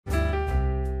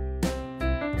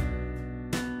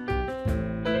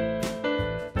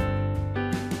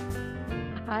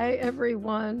Hi,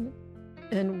 everyone,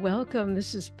 and welcome.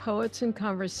 This is Poets in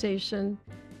Conversation.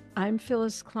 I'm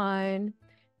Phyllis Klein,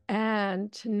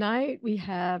 and tonight we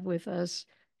have with us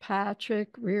Patrick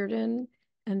Reardon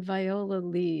and Viola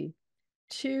Lee,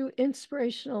 two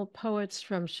inspirational poets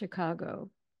from Chicago.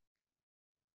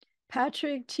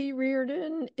 Patrick T.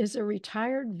 Reardon is a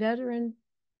retired veteran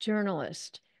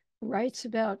journalist, writes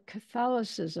about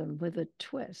Catholicism with a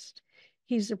twist.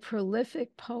 He's a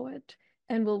prolific poet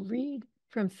and will read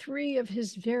from three of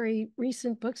his very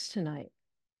recent books tonight.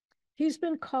 He's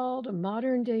been called a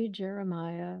modern-day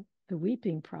Jeremiah, the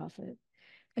weeping prophet,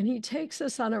 and he takes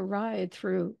us on a ride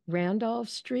through Randolph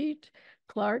Street,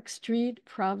 Clark Street,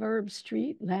 Proverb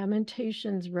Street,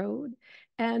 Lamentations Road,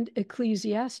 and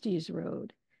Ecclesiastes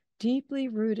Road, deeply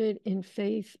rooted in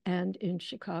faith and in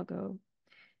Chicago.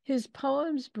 His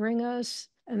poems bring us,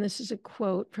 and this is a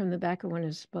quote from the back of one of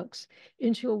his books,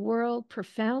 into a world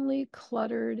profoundly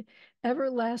cluttered,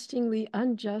 everlastingly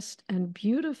unjust, and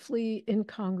beautifully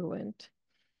incongruent.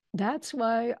 That's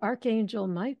why Archangel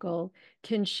Michael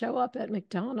can show up at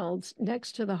McDonald's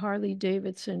next to the Harley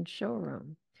Davidson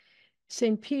showroom.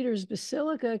 St. Peter's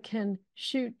Basilica can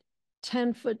shoot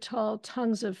 10-foot tall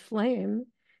tongues of flame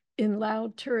in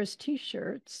loud tourist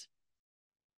t-shirts.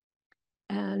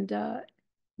 And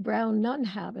brown nun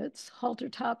habits, halter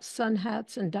tops, sun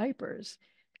hats, and diapers.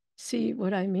 See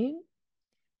what I mean?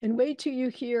 And wait till you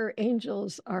hear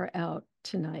Angels Are Out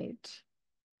Tonight.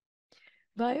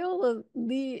 Viola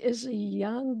Lee is a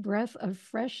young breath of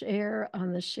fresh air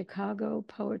on the Chicago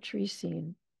poetry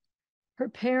scene. Her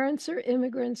parents are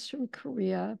immigrants from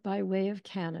Korea by way of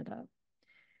Canada.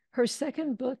 Her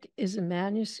second book is in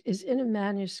a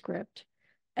manuscript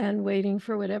and waiting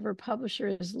for whatever publisher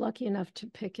is lucky enough to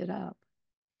pick it up.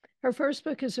 Her first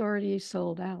book is already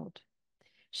sold out.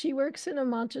 She works in a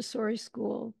Montessori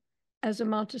school as a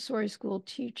Montessori school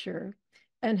teacher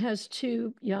and has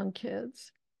two young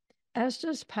kids. As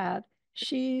does Pat,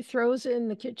 she throws in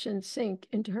the kitchen sink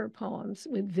into her poems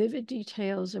with vivid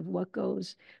details of what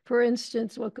goes, for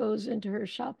instance, what goes into her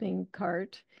shopping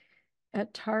cart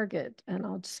at Target. And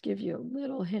I'll just give you a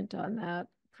little hint on that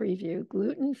preview.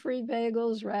 Gluten-free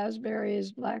bagels,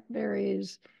 raspberries,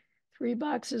 blackberries, 3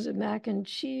 boxes of mac and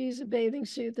cheese, a bathing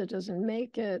suit that doesn't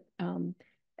make it,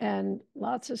 and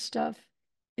lots of stuff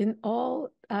in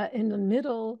the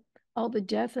middle, all the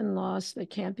death and loss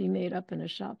that can't be made up in a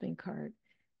shopping cart,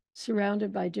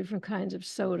 surrounded by different kinds of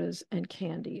sodas and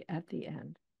candy at the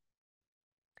end.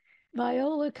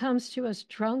 Viola comes to us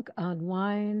drunk on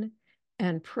wine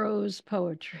and prose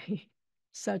poetry.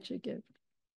 Such a gift.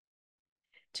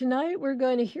 Tonight, we're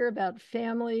going to hear about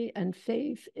family and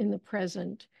faith in the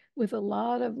present with a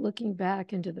lot of looking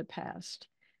back into the past.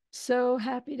 So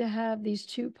happy to have these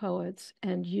two poets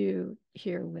and you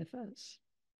here with us.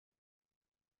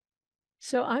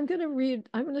 So I'm going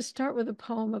to start with a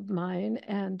poem of mine.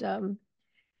 And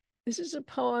this is a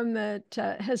poem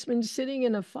that has been sitting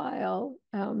in a file,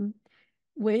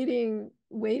 waiting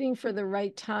for the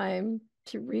right time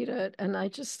to read it. And I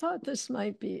just thought this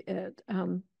might be it.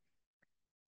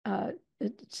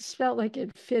 It just felt like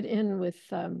it fit in with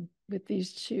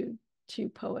these two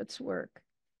poets' work.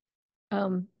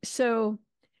 So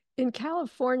in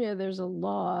California, there's a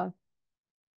law,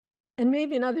 and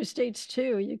maybe in other states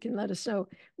too, you can let us know,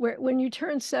 where when you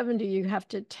turn 70, you have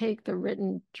to take the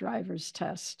written driver's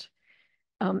test.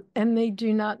 And they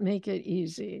do not make it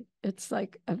easy. It's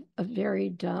like a very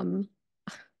dumb,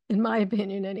 in my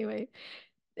opinion anyway,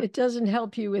 it doesn't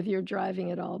help you with your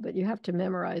driving at all, but you have to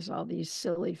memorize all these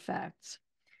silly facts.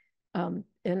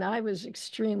 And I was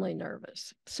extremely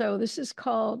nervous. So this is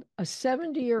called a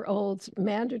 70-year-old's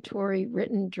mandatory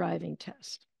written driving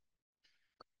test.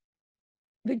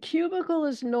 The cubicle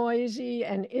is noisy,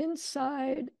 and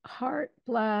inside, heart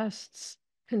blasts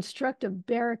construct a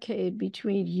barricade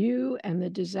between you and the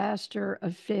disaster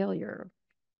of failure.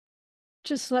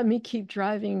 Just let me keep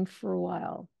driving for a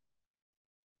while.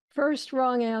 First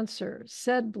wrong answer,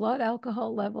 said blood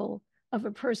alcohol level of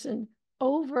a person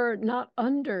over, not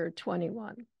under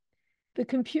 21. The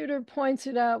computer points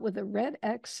it out with a red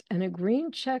X and a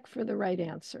green check for the right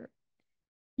answer.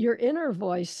 Your inner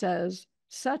voice says,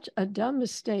 such a dumb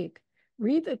mistake.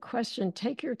 Read the question,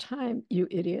 take your time, you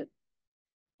idiot.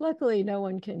 Luckily, no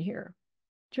one can hear.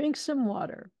 Drink some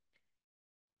water.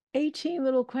 18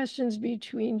 little questions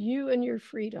between you and your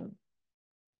freedom.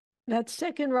 That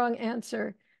second wrong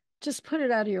answer, just put it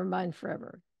out of your mind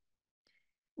forever.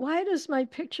 Why does my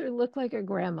picture look like a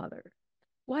grandmother?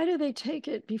 Why do they take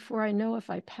it before I know if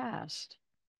I passed?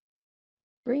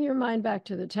 Bring your mind back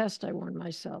to the test, I warned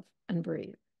myself, and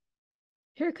breathe.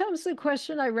 Here comes the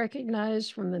question I recognize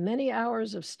from the many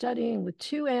hours of studying with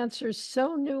two answers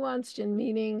so nuanced in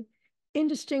meaning,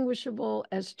 indistinguishable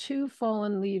as two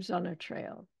fallen leaves on a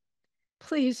trail.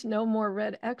 Please, no more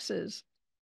red X's.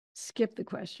 Skip the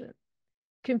question.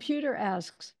 Computer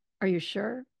asks, are you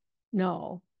sure?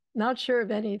 No, not sure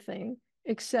of anything,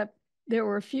 except there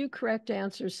were a few correct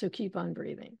answers, so keep on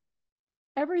breathing.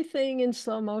 Everything in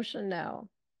slow motion now.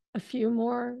 A few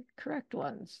more correct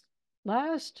ones.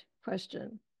 Last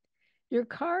question. Your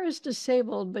car is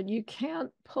disabled, but you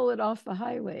can't pull it off the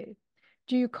highway.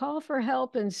 Do you call for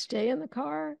help and stay in the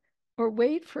car, or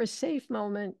wait for a safe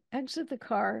moment, exit the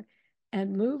car,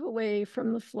 and move away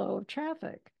from the flow of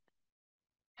traffic?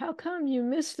 How come you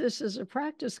missed this as a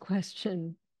practice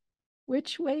question?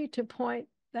 Which way to point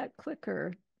that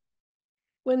clicker?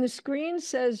 When the screen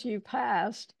says you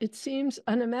passed, it seems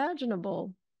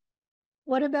unimaginable.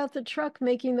 What about the truck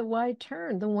making the wide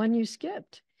turn, the one you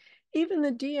skipped? Even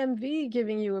the DMV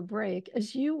giving you a break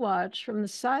as you watch from the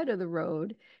side of the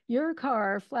road, your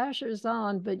car flashes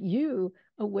on, but you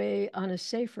away on a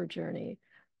safer journey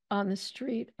on the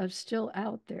street of still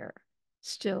out there,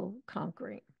 still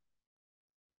conquering.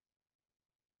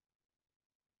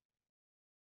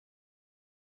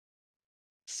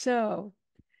 So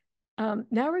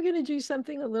now we're going to do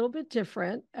something a little bit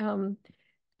different.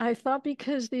 I thought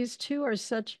because these two are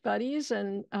such buddies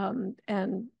and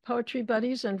poetry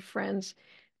buddies and friends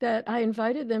that I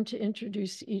invited them to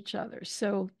introduce each other.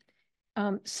 So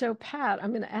Pat,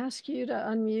 I'm going to ask you to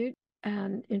unmute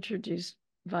and introduce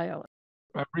Viola.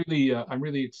 I'm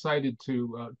really excited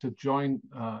to join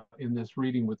in this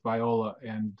reading with Viola,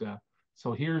 and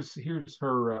so here's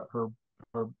her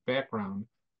background.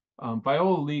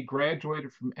 Viola Lee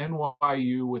graduated from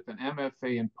NYU with an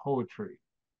MFA in poetry.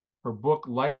 Her book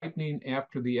Lightning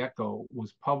After the Echo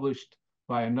was published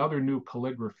by Another New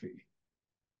Calligraphy.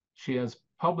 She has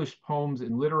published poems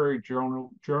in literary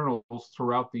journals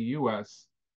throughout the U.S.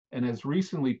 and has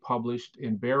recently published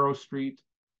in Barrow Street,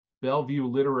 Bellevue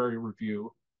Literary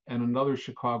Review, and another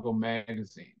Chicago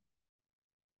magazine.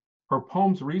 Her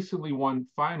poems recently won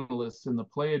finalists in the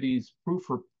Pleiades Proof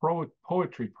for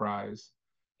Poetry Prize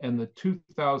and the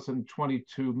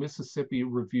 2022 Mississippi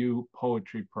Review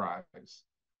Poetry Prize.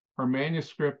 Her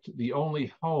manuscript, The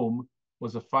Only Home,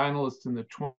 was a finalist in the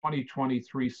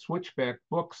 2023 Switchback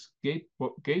Books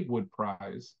Gatewood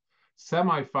Prize,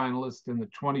 semifinalist in the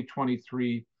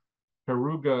 2023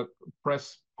 Peruga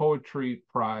Press Poetry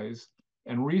Prize,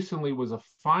 and recently was a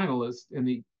finalist in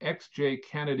the X.J.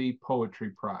 Kennedy Poetry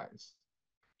Prize.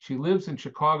 She lives in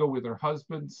Chicago with her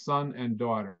husband, son, and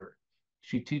daughter.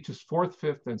 She teaches 4th,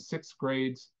 5th, and 6th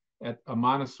grades at a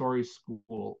Montessori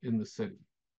school in the city.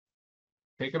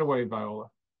 Take it away, Viola.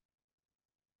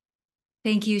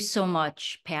 Thank you so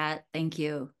much, Pat. Thank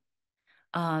you.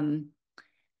 So I'm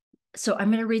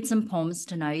going to read some poems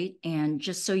tonight, and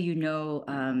just so you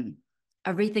know,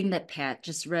 everything that Pat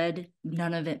just read,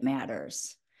 none of it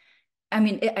matters. I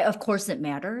mean, of course it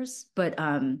matters, but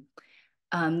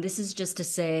this is just to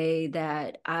say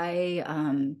that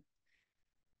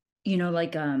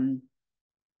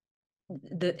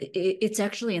it's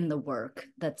actually in the work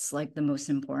that's like the most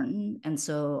important. And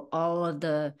so all of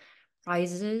the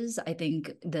prizes, I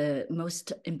think the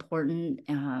most important,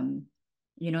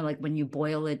 like when you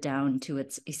boil it down to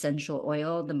its essential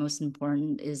oil, the most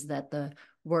important is that the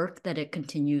work that it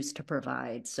continues to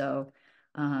provide. So,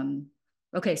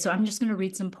 okay, so I'm just going to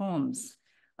read some poems.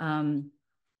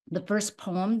 The first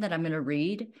poem that I'm going to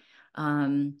read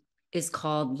is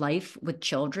called Life with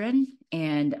Children.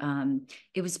 And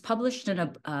it was published in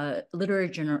a literary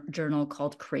journal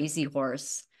called Crazy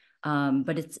Horse.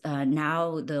 But it's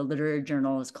now the literary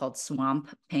journal is called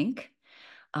Swamp Pink.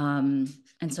 And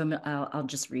so I'll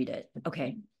just read it.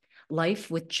 Okay. Life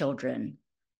with Children.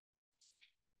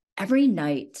 Every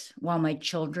night while my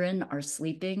children are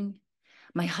sleeping,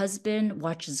 my husband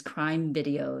watches crime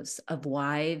videos of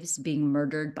wives being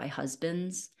murdered by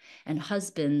husbands and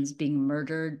husbands being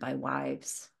murdered by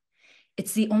wives.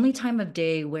 It's the only time of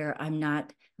day where I'm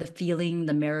not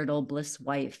the marital bliss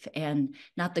wife and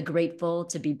not the grateful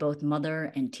to be both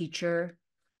mother and teacher.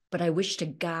 But I wish to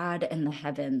God and the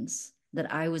heavens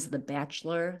that I was the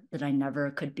bachelor that I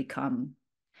never could become.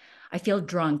 I feel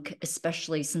drunk,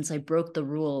 especially since I broke the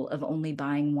rule of only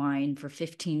buying wine for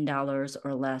 $15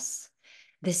 or less.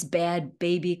 This bad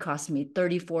baby cost me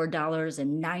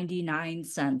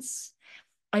 $34.99.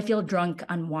 I feel drunk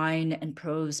on wine and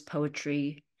prose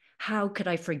poetry. How could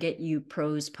I forget you,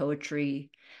 prose poetry,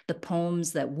 the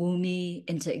poems that woo me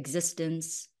into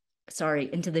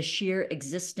into the sheer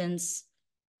existence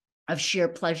of sheer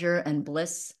pleasure and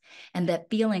bliss, and that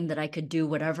feeling that I could do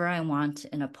whatever I want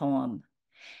in a poem.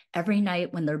 Every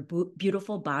night when their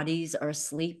beautiful bodies are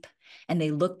asleep and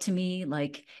they look to me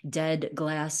like dead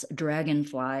glass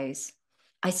dragonflies,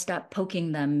 I stopped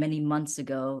poking them many months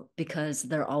ago because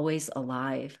they're always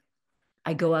alive.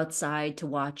 I go outside to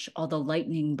watch all the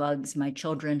lightning bugs my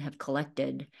children have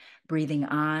collected, breathing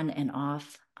on and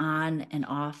off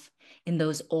in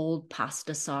those old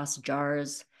pasta sauce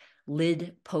jars,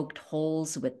 lid poked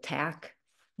holes with tack,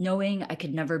 knowing I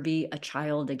could never be a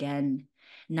child again,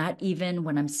 not even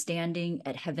when I'm standing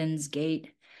at heaven's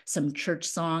gate, some church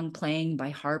song playing by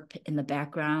harp in the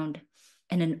background,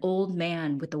 and an old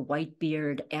man with a white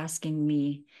beard asking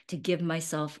me to give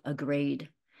myself a grade.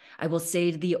 I will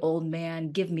say to the old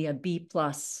man, give me a B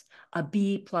plus, a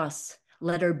B plus,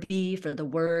 letter B for the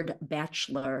word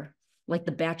bachelor. Like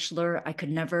the bachelor I could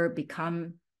never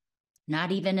become,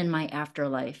 not even in my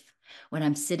afterlife, when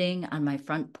I'm sitting on my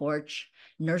front porch,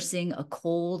 nursing a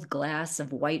cold glass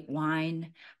of white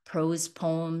wine, prose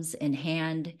poems in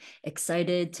hand,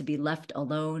 excited to be left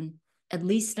alone, at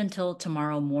least until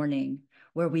tomorrow morning,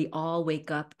 where we all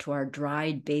wake up to our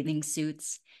dried bathing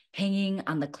suits, hanging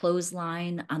on the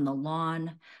clothesline on the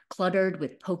lawn, cluttered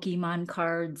with Pokemon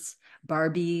cards,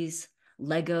 Barbies,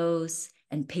 Legos,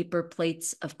 and paper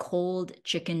plates of cold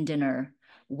chicken dinner,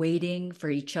 waiting for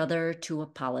each other to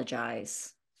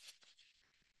apologize.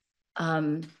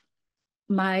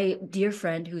 My dear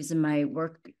friend who's in my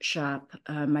workshop,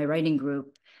 my writing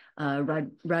group,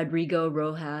 Rodrigo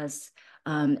Rojas,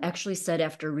 actually said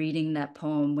after reading that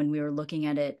poem when we were looking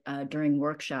at it during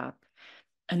workshop,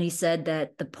 and he said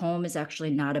that the poem is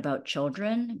actually not about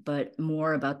children, but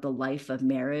more about the life of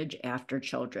marriage after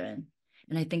children.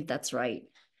 And I think that's right.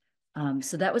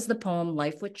 So that was the poem,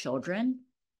 Life with Children.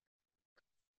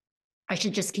 I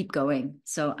should just keep going.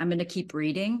 So I'm going to keep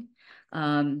reading.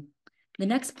 The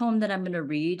next poem that I'm going to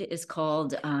read is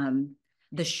called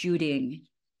The Shooting.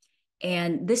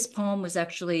 And this poem was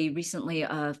actually recently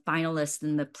a finalist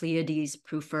in the Pleiades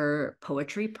Proofer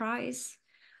Poetry Prize.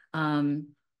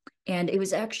 And it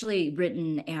was actually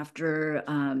written after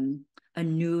a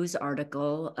news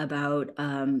article about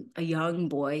a young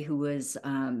boy who was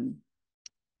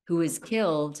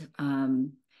killed.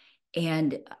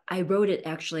 And I wrote it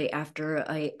actually after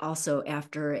I'm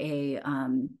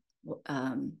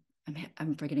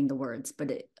forgetting the words,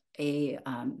 but a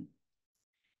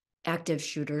active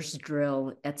shooters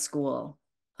drill at school.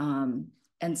 And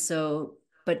so,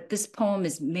 but this poem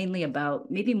is mainly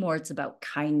about, maybe more it's about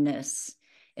kindness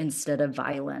instead of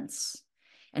violence.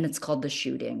 And it's called The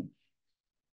Shooting.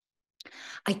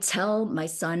 I tell my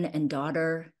son and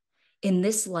daughter, in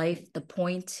this life, the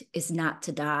point is not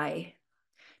to die,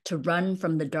 to run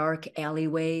from the dark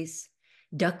alleyways,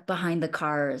 duck behind the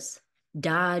cars,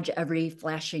 dodge every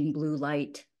flashing blue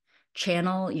light,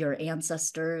 channel your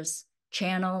ancestors,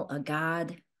 channel a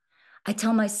God. I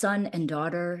tell my son and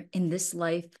daughter, in this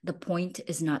life, the point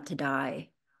is not to die.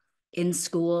 In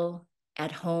school,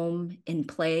 at home, in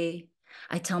play,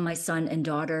 I tell my son and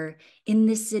daughter, in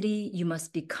this city, you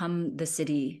must become the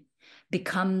city,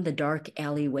 become the dark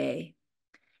alleyway.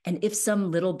 And if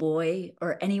some little boy,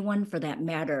 or anyone for that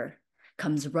matter,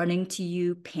 comes running to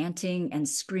you, panting and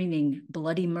screaming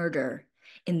bloody murder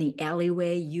in the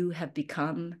alleyway you have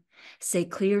become, say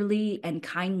clearly and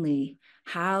kindly,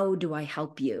 how do I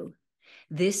help you?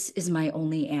 This is my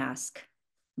only ask.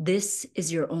 This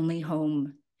is your only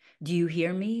home. Do you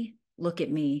hear me? Look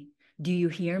at me. Do you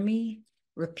hear me?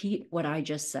 Repeat what I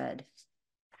just said.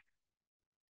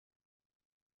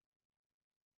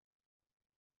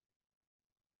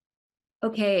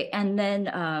 Okay, and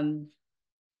then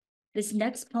this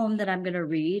next poem that I'm going to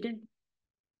read,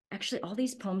 actually, all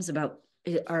these poems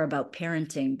are about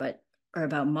parenting, but or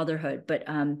about motherhood. But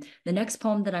the next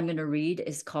poem that I'm going to read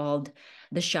is called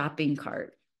 "The Shopping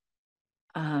Cart."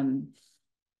 And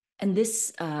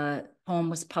this poem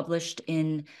was published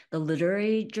in the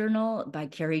Literary Journal by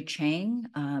Carrie Chang,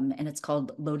 and it's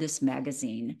called Lotus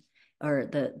Magazine, or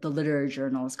the Literary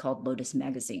Journal is called Lotus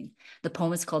Magazine. The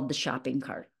poem is called "The Shopping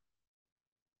Cart."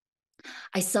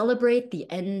 I celebrate the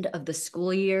end of the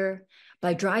school year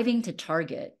by driving to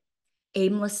Target,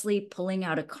 aimlessly pulling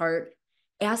out a cart,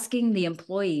 asking the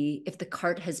employee if the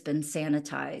cart has been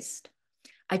sanitized.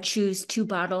 I choose 2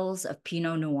 bottles of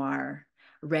Pinot Noir,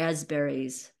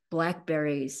 raspberries,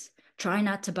 blackberries, try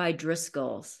not to buy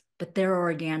Driscoll's, but they're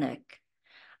organic.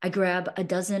 I grab a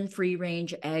dozen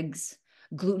free-range eggs,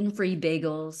 gluten-free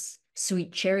bagels,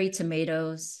 sweet cherry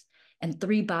tomatoes, and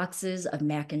 3 boxes of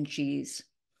mac and cheese.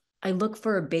 I look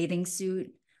for a bathing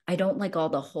suit. I don't like all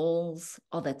the holes,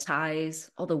 all the ties,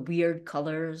 all the weird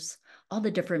colors, all the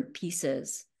different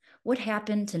pieces. What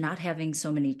happened to not having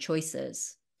so many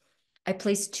choices? I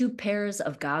place 2 pairs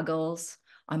of goggles,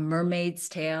 A Mermaid's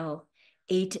Tale,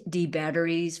 8D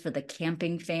batteries for the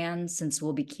camping fans since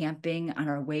we'll be camping on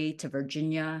our way to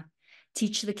Virginia,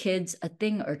 teach the kids a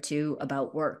thing or two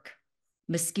about work,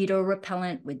 mosquito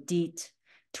repellent with DEET,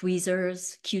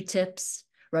 tweezers, Q-tips,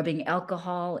 rubbing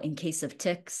alcohol in case of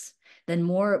ticks, then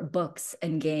more books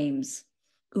and games.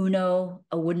 Uno,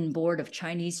 a wooden board of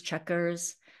Chinese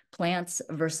checkers, Plants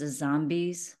versus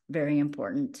Zombies, very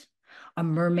important. A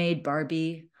mermaid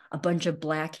Barbie, a bunch of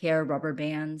black hair rubber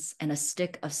bands, and a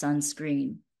stick of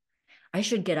sunscreen. I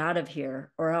should get out of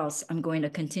here, or else I'm going to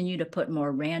continue to put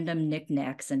more random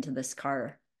knickknacks into this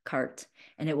cart,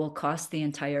 and it will cost the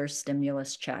entire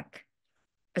stimulus check.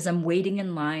 As I'm waiting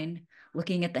in line,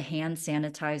 looking at the hand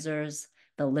sanitizers,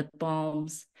 the lip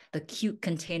balms, the cute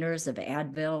containers of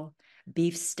Advil,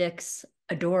 beef sticks,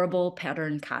 adorable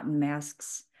patterned cotton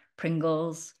masks,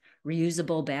 Pringles,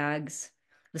 reusable bags,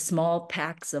 the small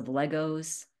packs of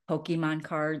Legos, Pokemon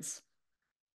cards.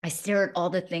 I stare at all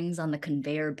the things on the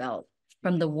conveyor belt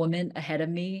from the woman ahead of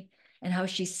me and how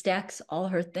she stacks all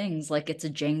her things like it's a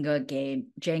Jenga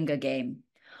game.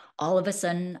 All of a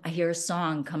sudden, I hear a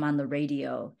song come on the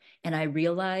radio, and I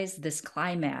realize this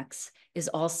climax is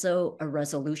also a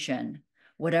resolution,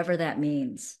 whatever that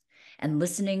means. And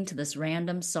listening to this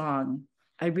random song,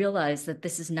 I realize that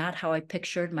this is not how I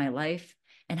pictured my life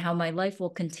and how my life will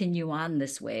continue on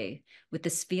this way, with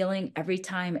this feeling every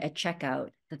time at checkout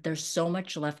that there's so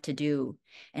much left to do,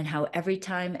 and how every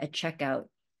time at checkout,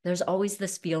 there's always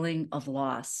this feeling of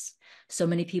loss. So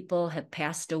many people have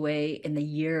passed away in the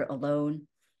year alone,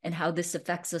 and how this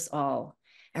affects us all,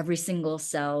 every single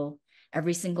cell,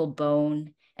 every single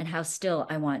bone, and how still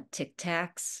I want Tic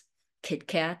Tacs, Kit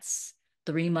Kats,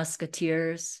 Three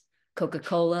Musketeers,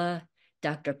 Coca-Cola,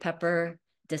 Dr. Pepper,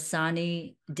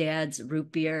 Dasani, Dad's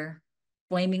root beer,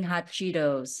 flaming hot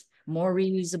Cheetos, more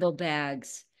reusable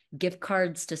bags, gift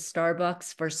cards to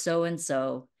Starbucks for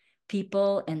so-and-so,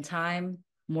 people and time,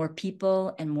 more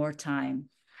people and more time.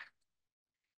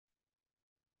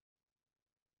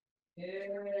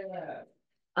 Yeah.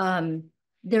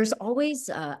 There's always,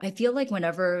 I feel like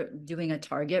whenever doing a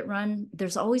Target run,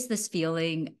 there's always this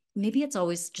feeling, maybe it's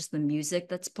always just the music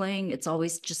that's playing. It's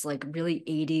always just like really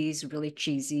 80s, really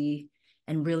cheesy,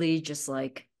 and really just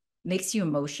like makes you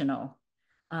emotional.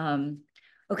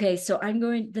 Okay, so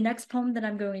the next poem that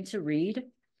I'm going to read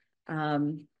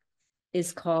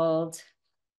is called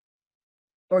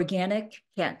Organic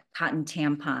Cotton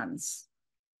Tampons.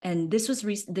 And this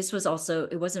was also,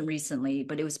 it wasn't recently,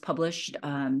 but it was published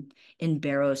in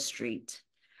Barrow Street,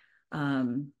 a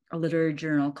literary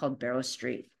journal called Barrow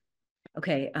Street.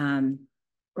 Okay,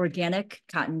 organic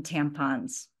cotton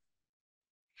tampons.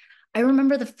 I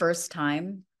remember the first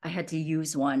time I had to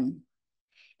use one.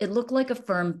 It looked like a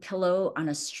firm pillow on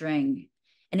a string,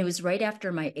 and it was right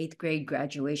after my 8th grade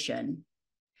graduation.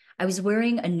 I was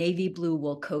wearing a navy blue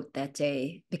wool coat that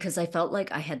day because I felt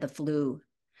like I had the flu.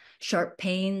 Sharp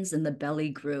pains in the belly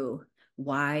grew,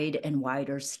 wide and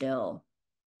wider still.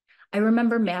 I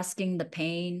remember masking the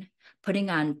pain, putting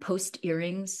on post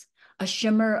earrings, a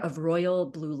shimmer of royal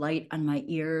blue light on my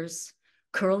ears,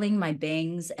 curling my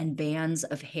bangs and bands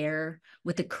of hair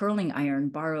with a curling iron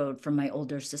borrowed from my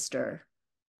older sister.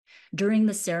 During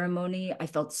the ceremony, I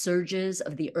felt surges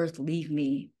of the earth leave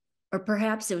me, or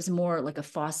perhaps it was more like a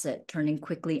faucet turning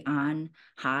quickly on,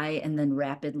 high, and then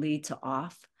rapidly to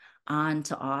off, on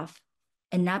to off,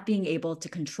 and not being able to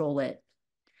control it.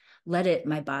 Let it,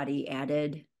 my body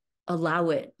added.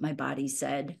 Allow it, my body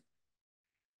said.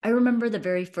 I remember the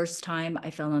very first time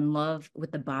I fell in love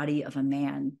with the body of a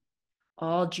man,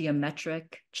 all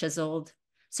geometric, chiseled,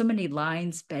 so many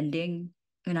lines bending,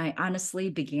 and I honestly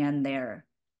began there.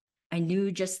 I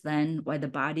knew just then why the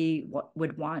body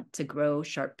would want to grow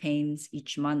sharp pains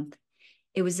each month.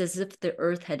 It was as if the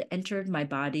earth had entered my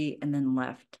body and then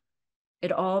left.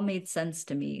 It all made sense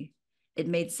to me. It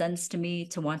made sense to me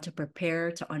to want to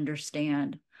prepare to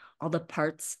understand all the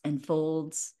parts and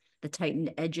folds, the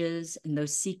tightened edges, and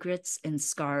those secrets and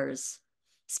scars.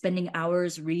 Spending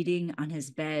hours reading on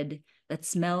his bed that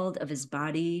smelled of his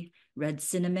body, red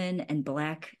cinnamon, and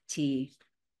black tea.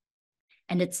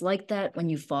 And it's like that when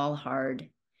you fall hard.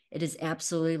 It is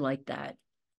absolutely like that.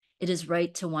 It is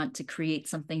right to want to create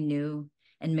something new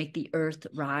and make the earth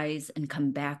rise and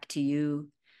come back to you.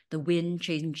 The wind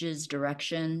changes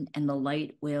direction and the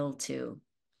light will too.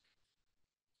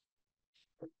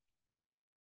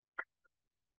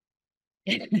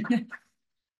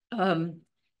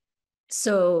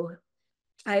 So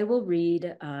I will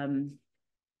read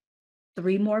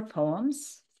 3 more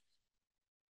poems,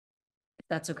 if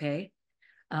that's okay.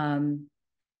 3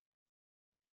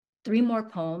 more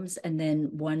poems and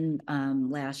then one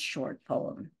last short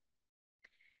poem.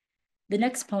 The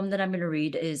next poem that I'm going to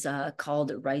read is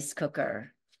called Rice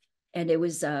Cooker. And it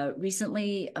was not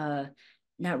recently,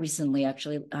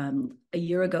 actually, a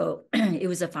year ago, it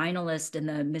was a finalist in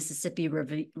the Mississippi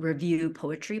Review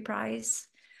Poetry Prize.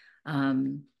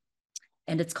 And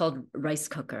it's called Rice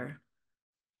Cooker.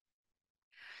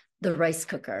 The rice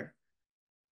cooker.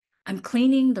 I'm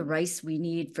cleaning the rice we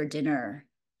need for dinner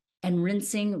and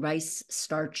rinsing rice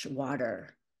starch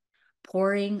water,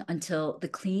 pouring until the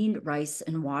cleaned rice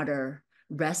and water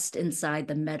rest inside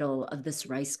the metal of this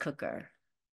rice cooker.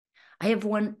 I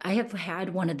have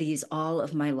had one of these all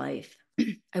of my life.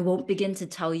 I won't begin to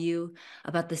tell you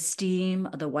about the steam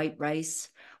of the white rice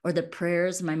or the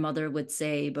prayers my mother would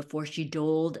say before she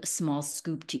doled a small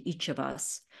scoop to each of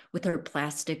us with her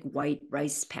plastic white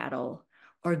rice paddle,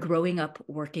 or growing up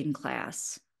working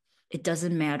class. It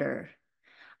doesn't matter.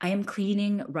 I am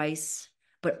cleaning rice,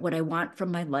 but what I want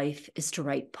from my life is to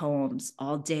write poems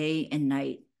all day and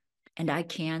night. And I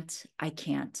can't.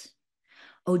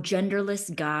 O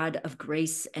genderless God of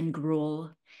grace and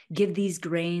gruel, give these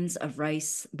grains of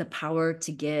rice the power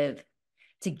to give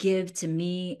to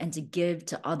me and to give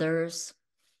to others.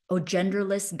 O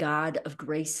genderless God of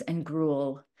grace and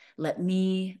gruel, let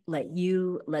me, let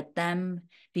you, let them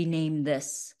be named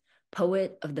this,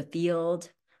 poet of the field,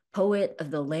 poet of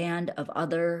the land of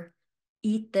other.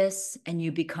 Eat this and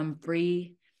you become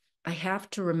free. I have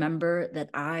to remember that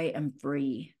I am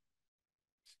free.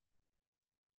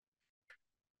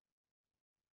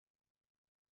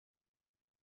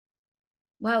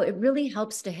 Wow, it really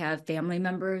helps to have family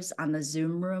members on the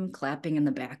Zoom room clapping in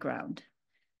the background.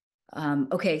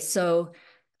 Okay, so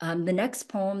the next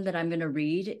poem that I'm going to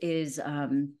read is,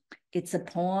 it's a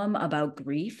poem about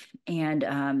grief, and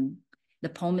the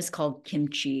poem is called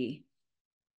Kimchi.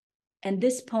 And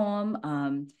this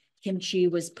poem, Kimchi,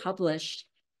 was published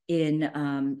in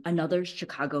another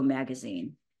Chicago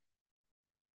magazine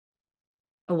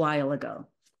a while ago.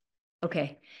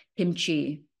 Okay,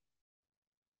 Kimchi.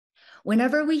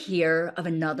 Whenever we hear of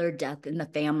another death in the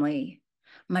family,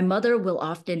 my mother will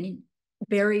often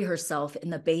bury herself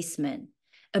in the basement,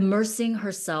 immersing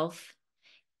her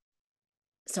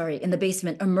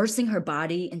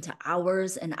body into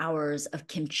hours and hours of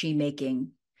kimchi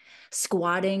making,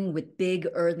 squatting with big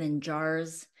earthen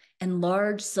jars and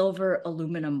large silver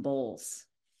aluminum bowls.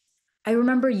 I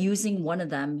remember using one of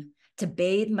them to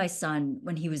bathe my son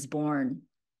when he was born.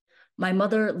 My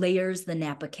mother layers the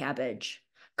Napa cabbage,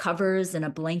 covers in a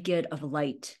blanket of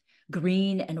light,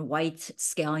 green and white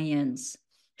scallions,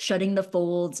 shutting the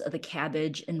folds of the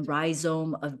cabbage in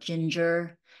rhizome of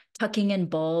ginger, tucking in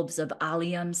bulbs of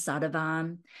allium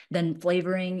sativum, then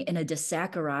flavoring in a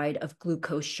disaccharide of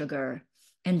glucose sugar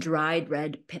and dried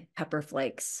red pepper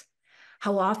flakes.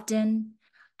 How often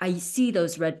I see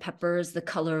those red peppers, the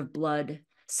color of blood,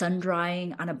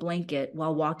 sun-drying on a blanket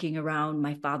while walking around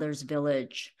my father's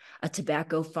village, a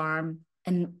tobacco farm,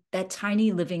 and that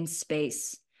tiny living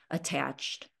space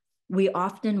attached. We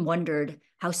often wondered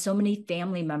how so many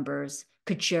family members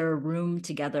could share a room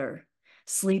together,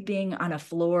 sleeping on a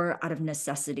floor out of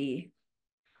necessity.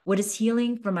 What is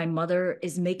healing for my mother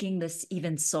is making this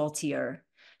even saltier.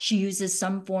 She uses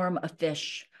some form of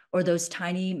fish or those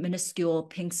tiny, minuscule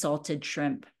pink salted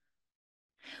shrimp.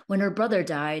 When her brother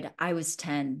died, I was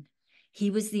 10.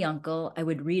 He was the uncle I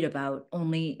would read about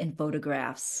only in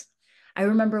photographs. I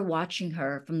remember watching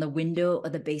her from the window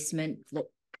of the basement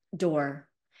door,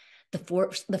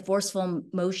 the forceful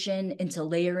motion into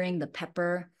layering the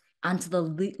pepper onto the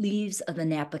leaves of the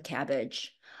Napa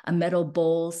cabbage, a metal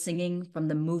bowl singing from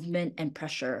the movement and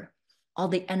pressure, all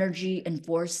the energy and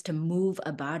force to move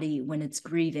a body when it's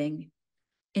grieving.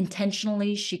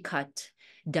 Intentionally, she cut,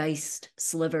 diced,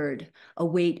 slivered, a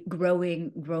weight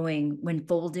growing when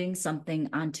folding something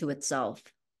onto itself.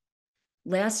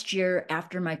 Last year,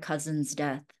 after my cousin's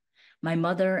death, my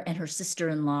mother and her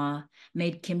sister-in-law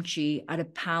made kimchi out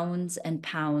of pounds and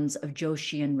pounds of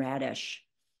Joshian radish,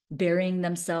 burying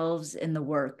themselves in the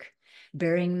work,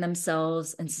 burying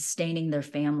themselves and sustaining their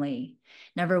family.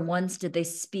 Never once did they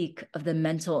speak of the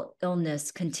mental illness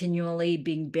continually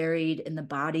being buried in the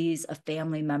bodies of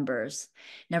family members.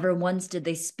 Never once did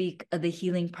they speak of the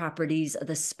healing properties of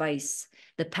the spice,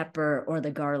 the pepper, or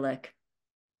the garlic.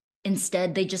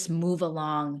 Instead, they just move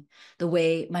along the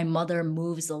way my mother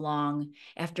moves along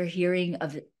after hearing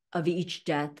of each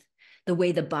death, the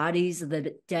way the bodies of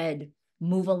the dead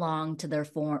move along to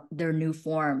their new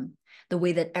form, the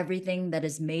way that everything that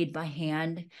is made by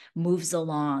hand moves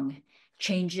along,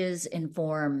 changes in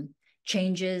form,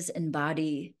 changes in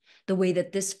body, the way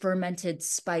that this fermented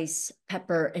spice,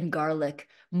 pepper, and garlic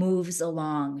moves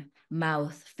along,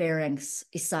 mouth, pharynx,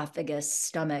 esophagus,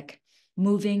 stomach,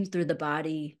 moving through the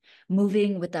body,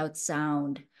 moving without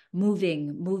sound,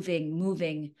 moving, moving,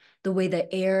 moving, the way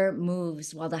the air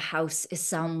moves while the house is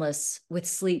soundless with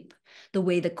sleep, the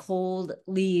way the cold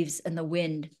leaves and the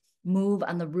wind move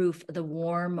on the roof of the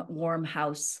warm, warm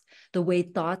house, the way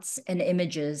thoughts and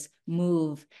images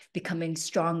move, becoming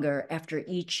stronger after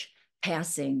each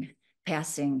passing,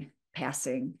 passing,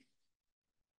 passing.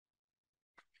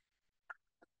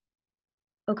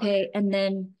 Okay, and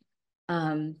then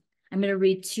I'm going to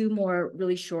read two more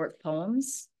really short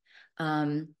poems.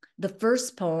 The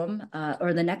first poem,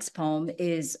 or the next poem,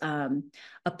 is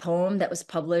a poem that was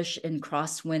published in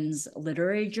Crosswinds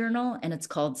Literary Journal, and it's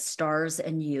called Stars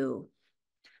and You.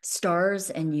 Stars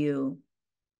and You.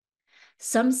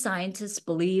 Some scientists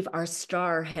believe our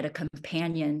star had a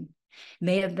companion,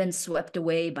 may have been swept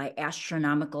away by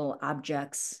astronomical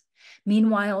objects.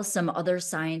 Meanwhile, some other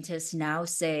scientists now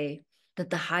say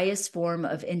that the highest form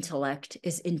of intellect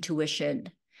is intuition.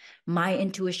 My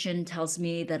intuition tells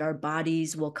me that our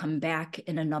bodies will come back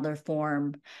in another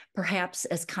form, perhaps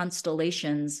as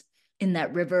constellations in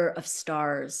that river of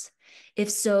stars.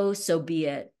 If so, so be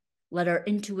it. Let our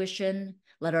intuition,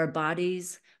 let our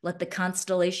bodies, let the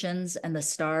constellations and the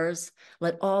stars,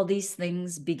 let all these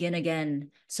things begin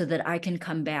again so that I can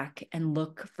come back and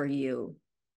look for you.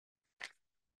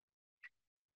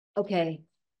 Okay.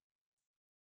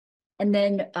 And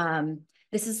then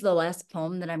this is the last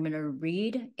poem that I'm going to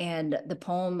read. And the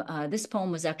poem, this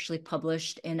poem was actually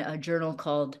published in a journal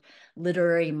called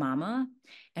Literary Mama,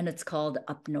 and it's called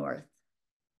Up North.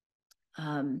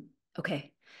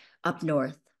 Okay, Up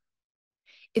North.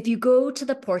 If you go to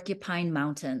the Porcupine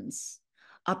Mountains,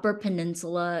 Upper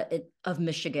Peninsula of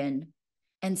Michigan,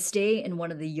 and stay in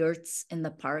one of the yurts in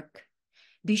the park,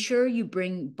 be sure you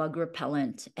bring bug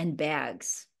repellent and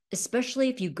bags, especially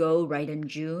if you go right in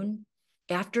June,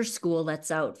 after school lets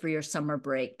out for your summer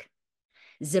break.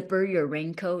 Zipper your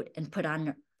raincoat and put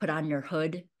on your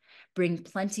hood. Bring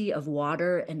plenty of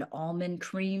water and almond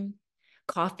cream.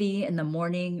 Coffee in the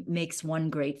morning makes one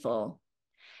grateful.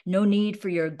 No need for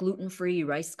your gluten-free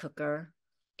rice cooker.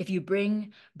 If you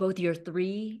bring both your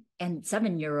 3 and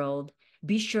 7-year-old,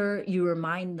 be sure you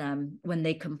remind them when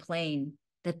they complain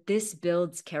that this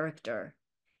builds character.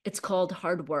 It's called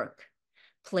hard work.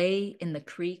 Play in the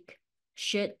creek,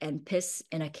 shit and piss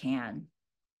in a can.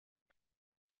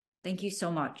 Thank you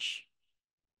so much.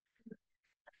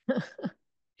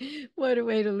 What a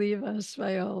way to leave us,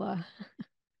 Viola.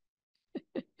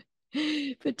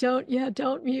 But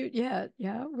don't mute yet.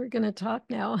 Yeah, we're going to talk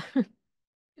now.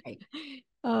 Right.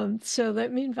 So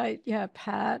let me invite,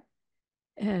 Pat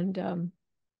and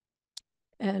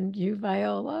you,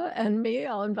 Viola, and me.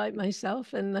 I'll invite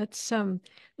myself, and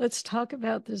let's talk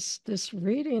about this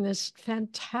reading, this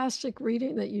fantastic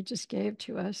reading that you just gave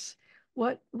to us.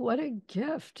 What a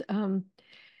gift.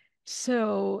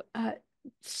 So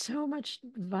so much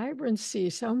vibrancy,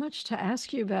 so much to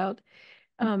ask you about.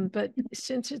 But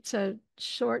since it's a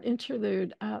short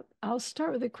interlude, I'll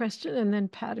start with a question, and then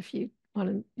Pat, if you want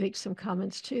to make some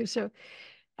comments too. So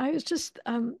I was just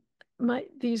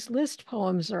these list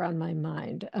poems are on my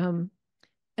mind, and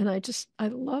I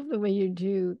love the way you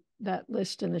do that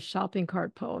list in the shopping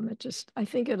cart poem. I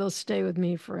think it'll stay with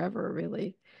me forever,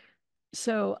 really.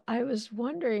 So I was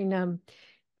wondering,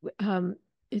 um,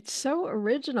 it's so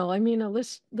original. I mean,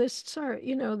 lists are,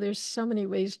 there's so many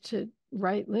ways to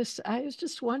write lists. I was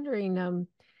just wondering,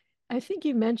 I think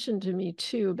you mentioned to me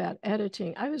too about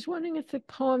editing. I was wondering if the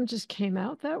poem just came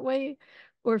out that way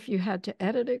or if you had to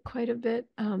edit it quite a bit.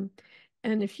 And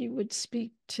if you would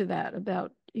speak to that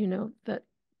about, that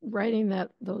writing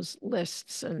those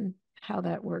lists and how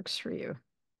that works for you.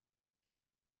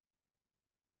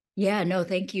 Yeah, no,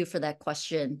 thank you for that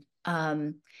question.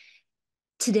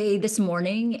 Today, this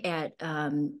morning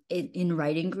in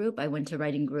writing group, I went to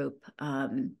writing group.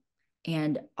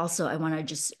 And also I want to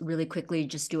just really quickly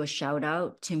just do a shout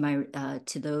out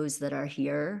to those that are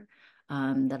here,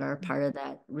 that are part of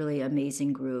that really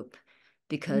amazing group,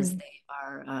 because they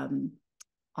are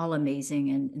all amazing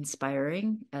and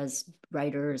inspiring as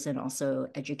writers and also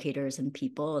educators and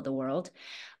people of the world.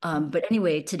 But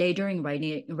anyway, today during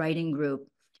writing group,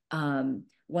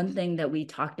 one thing that we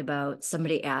talked about,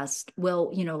 somebody asked,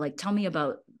 well, like, tell me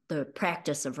about the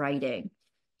practice of writing.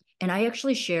 And I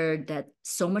actually shared that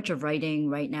so much of writing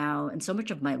right now and so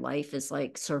much of my life is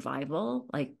like survival,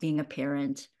 like being a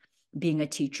parent, being a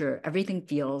teacher, everything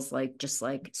feels like just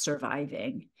like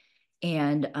surviving.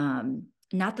 And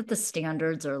not that the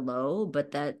standards are low,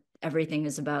 but that everything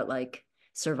is about like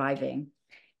surviving.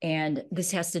 And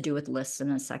this has to do with lists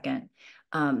in a second.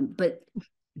 But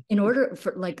in order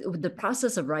for like the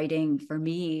process of writing for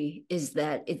me is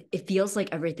that it feels like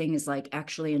everything is like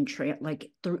actually in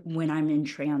when I'm in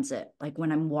transit, like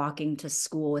when I'm walking to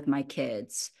school with my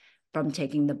kids from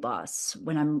taking the bus,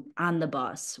 when I'm on the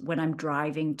bus, when I'm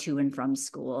driving to and from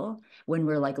school, when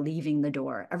we're like leaving the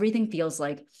door, everything feels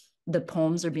like the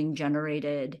poems are being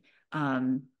generated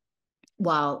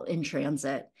while in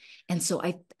transit. And so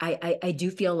I do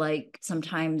feel like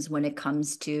sometimes when it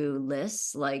comes to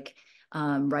lists, like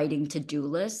writing to-do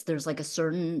lists, there's like a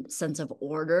certain sense of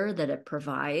order that it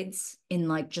provides in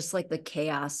like just like the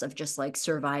chaos of just like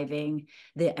surviving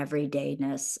the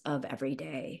everydayness of every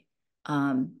day.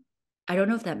 I don't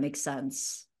know if that makes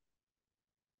sense.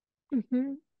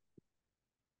 Mm-hmm.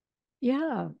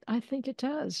 Yeah, I think it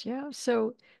does. Yeah.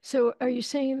 So are you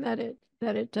saying that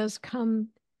it does come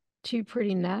to you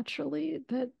pretty naturally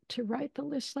that to write the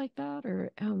list like that?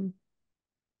 Or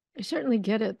I certainly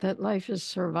get it that life is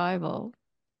survival,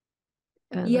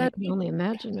 and I Yeah, can only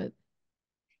imagine it.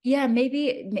 yeah, maybe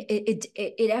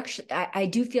it actually I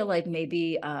do feel like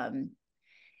maybe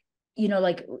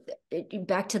like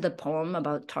back to the poem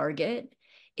about Target,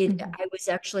 Mhm. I was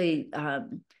actually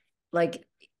like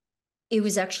it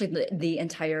was actually the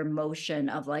entire motion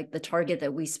of like the Target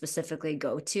that we specifically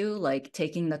go to, like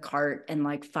taking the cart and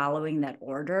like following that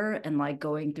order and like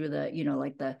going through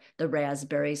like the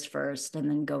raspberries first and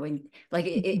then going like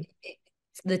Mhm.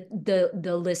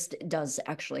 the list does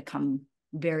actually come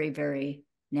very, very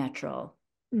natural.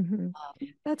 Mhm.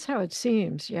 That's how it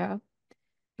seems, yeah.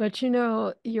 But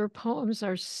your poems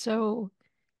are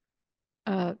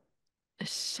uh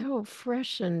so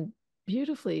fresh and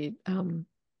beautifully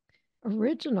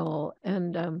original.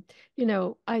 And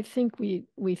I think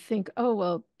we think, oh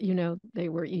well, they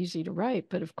were easy to write,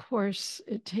 but of course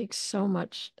it takes so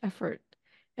much effort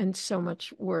and so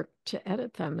much work to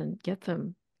edit them and get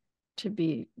them to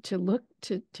be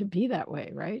that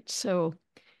way, right? So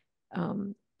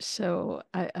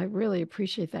I really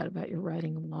appreciate that about your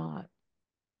writing a lot.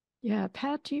 Yeah,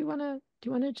 Pat, do you want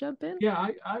to jump in? Yeah,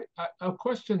 a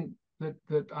question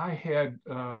that I had,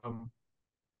 uh,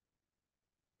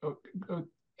 uh,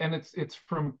 and it's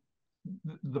from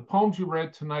the poems you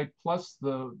read tonight, plus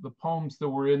the poems that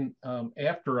were in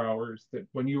After Hours, that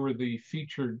when you were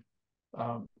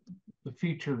um, the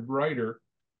featured writer.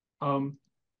 Um,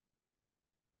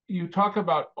 you talk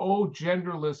about "Oh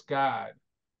genderless God,"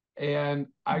 and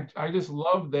I just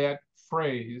love that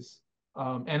phrase.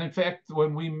 And in fact,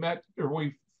 when we met,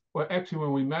 well, actually,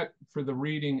 when we met for the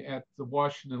reading at the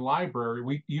Washington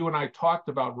Library, you and I talked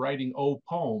about writing O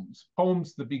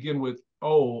poems that begin with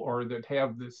O or that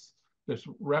have this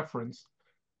reference.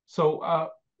 So,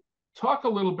 talk a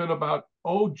little bit about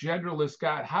 "Oh genderless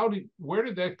God." Where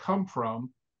did that come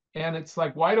from? And it's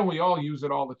like, why don't we all use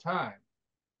it all the time?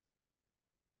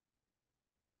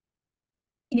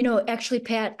 Actually,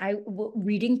 Pat,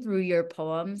 reading through your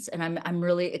poems, and I'm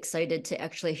really excited to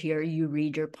actually hear you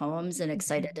read your poems and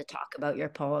excited to talk about your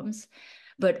poems.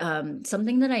 But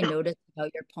something that I noticed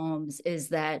about your poems is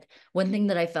that one thing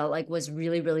that I felt like was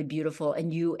really, really beautiful,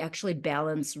 and you actually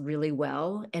balance really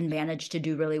well and managed to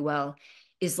do really well,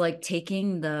 is like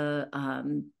taking the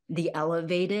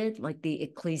elevated, like the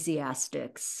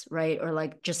ecclesiastics, right? Or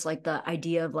like just like the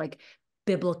idea of like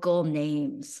biblical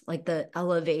names, like the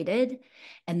elevated,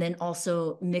 and then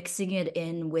also mixing it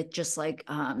in with just like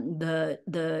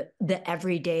the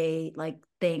everyday like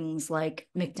things like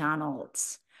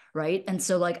McDonald's, right? And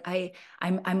so like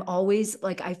I'm always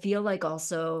like I feel like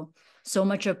also so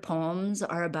much of poems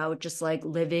are about just like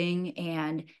living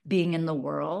and being in the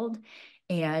world.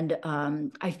 And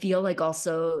I feel like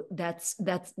also that's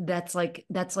like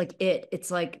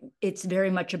it's like it's very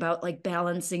much about like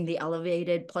balancing the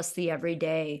elevated plus the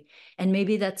everyday. And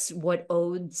maybe that's what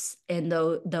odes and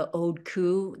the ode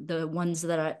coup, the ones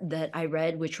that I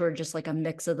read, which were just like a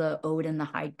mix of the ode and the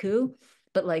haiku.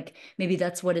 But like maybe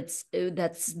that's what that's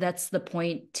the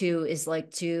point too, is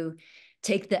like to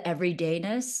take the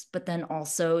everydayness, but then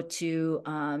also to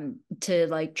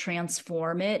like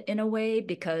transform it in a way,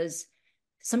 because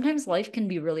sometimes life can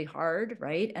be really hard,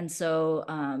 right? And so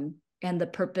and the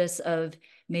purpose of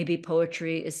maybe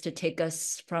poetry is to take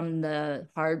us from the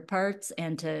hard parts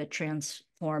and to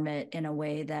transform it in a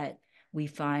way that we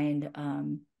find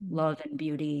love and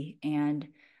beauty and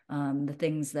the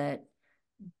things that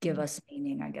give us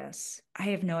meaning, I guess. I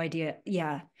have no idea.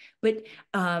 Yeah. But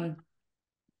um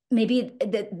maybe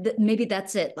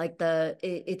that's it, like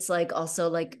it's like also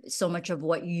like so much of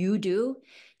what you do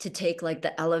to take like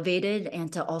the elevated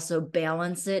and to also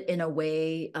balance it in a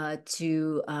way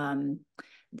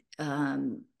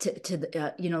to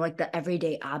the, like the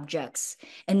everyday objects.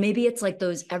 And maybe it's like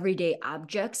those everyday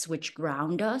objects which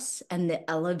ground us, and the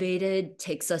elevated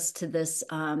takes us to this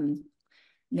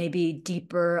maybe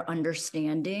deeper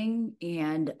understanding,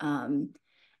 and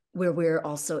where we're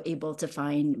also able to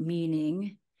find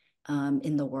meaning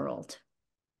in the world.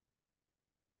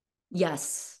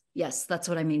 Yes, that's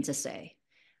what I mean to say.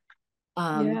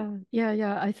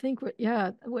 Yeah. I think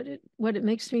what it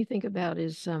makes me think about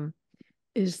is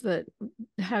that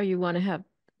how you want to have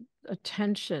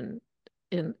attention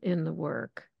in the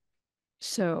work.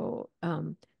 So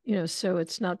so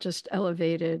it's not just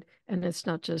elevated and it's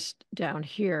not just down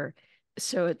here.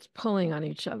 So it's pulling on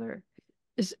each other.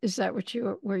 Is that what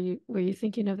were you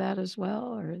thinking of that as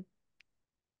well, or?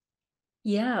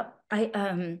 Yeah,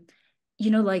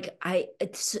 like I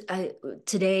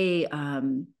today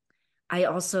I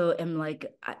also am like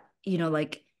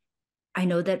like I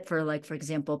know that for like, for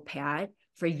example, Pat,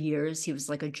 for years he was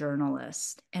like a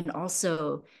journalist, and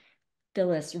also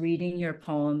Phyllis, reading your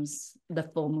poems, The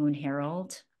Full Moon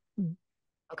Herald. Mm.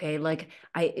 Okay, like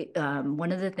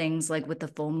one of the things like with the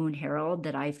Full Moon Herald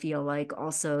that I feel like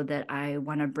also that I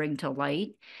want to bring to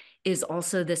light is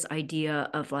also this idea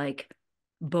of like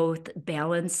both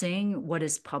balancing what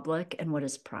is public and what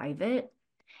is private.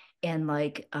 And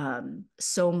like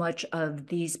so much of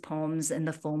these poems in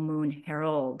the Full Moon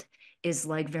Herald is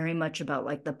like very much about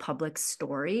like the public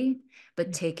story,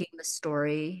 but taking the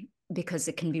story, because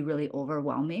it can be really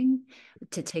overwhelming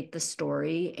to take the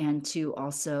story, and to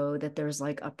also that there's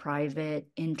like a private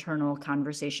internal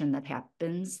conversation that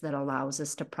happens that allows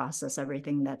us to process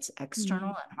everything that's external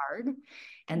Mm. and hard.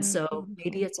 And Oh, so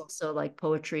maybe beautiful. it's also like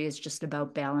poetry is just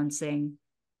about balancing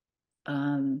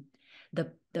um,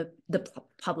 the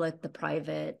public, the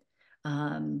private, the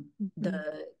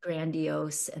Mhm.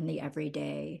 grandiose and the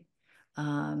everyday,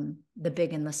 the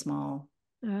big and the small.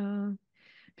 Uh,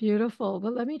 Beautiful.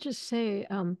 Well, let me just say,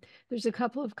 there's a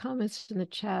couple of comments in the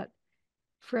chat.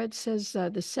 Fred says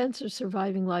the sense of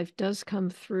surviving life does come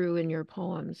through in your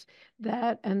poems.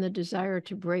 That and the desire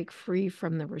to break free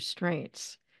from the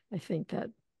restraints. I think that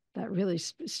really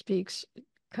speaks,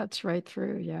 cuts right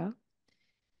through. Yeah.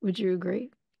 Would you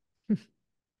agree?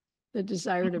 The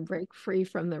desire to break free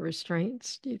from the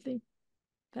restraints. Do you think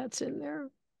that's in there?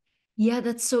 Yeah,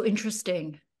 that's so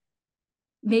interesting.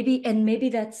 Maybe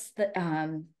that's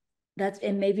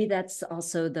maybe that's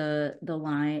also the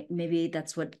line, maybe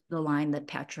that's what the line that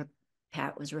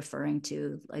Pat was referring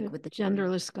to, like The with the gender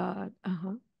genderless God.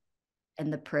 Uh-huh.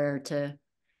 and the prayer to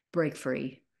break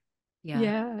free.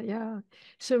 Yeah. Yeah.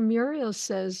 So Muriel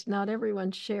says not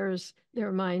everyone shares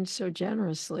their mind so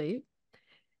generously.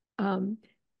 Um,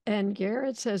 and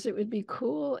Garrett says it would be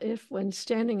cool if, when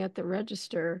standing at the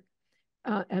register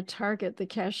at Target, the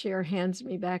cashier hands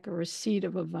me back a receipt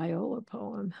of a Viola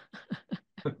poem.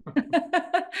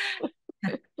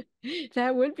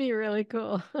 That would be really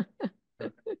cool.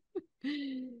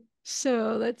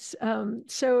 So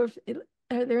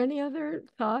are there any other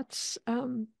thoughts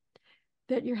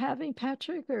that you're having,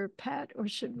 Patrick or Pat, or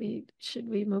should we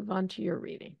move on to your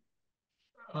reading?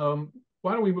 Um,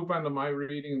 why don't we move on to my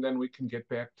reading, and then we can get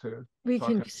back to We can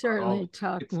talking about certainly all.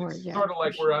 talk more. It's Yeah, sort of for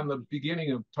like we're sure. on the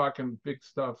beginning of talking big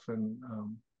stuff, and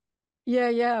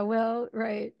Yeah. Well,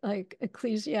 right, like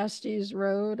Ecclesiastes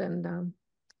Road and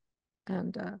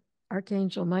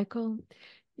Archangel Michael.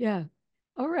 Yeah.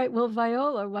 All right. Well,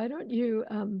 Viola, why don't you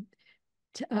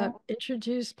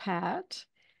introduce Pat,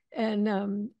 and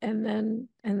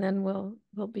then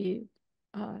we'll be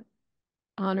uh,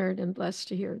 honored and blessed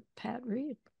to hear Pat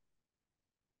read.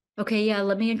 Okay, yeah,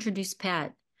 let me introduce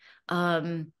Pat.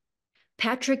 Um,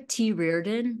 Patrick T.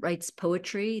 Reardon writes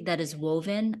poetry that is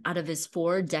woven out of his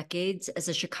 4 decades as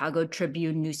a Chicago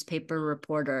Tribune newspaper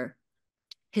reporter.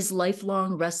 His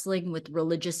lifelong wrestling with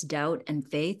religious doubt and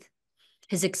faith,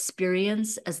 his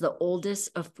experience as the oldest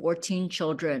of 14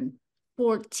 children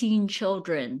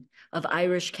of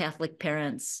Irish Catholic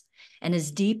parents, and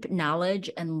his deep knowledge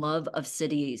and love of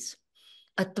cities.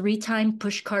 A 3-time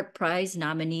Pushcart Prize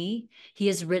nominee, he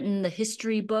has written the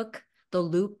history book, The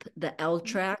Loop, the L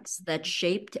Tracks that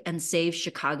shaped and saved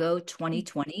Chicago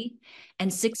 2020,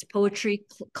 and 6 poetry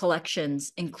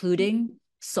collections, including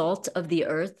Salt of the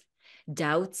Earth,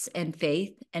 Doubts and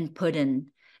Faith, and Puddin',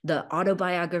 the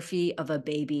autobiography of a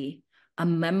baby, a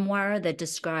memoir that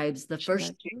describes the Should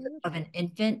first I do year it? of an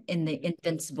infant in the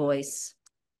infant's voice.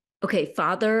 Okay,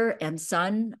 father and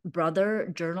son, brother,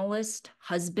 journalist,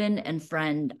 husband, and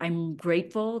friend. I'm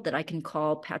grateful that I can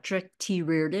call Patrick T.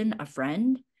 Reardon a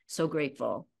friend. So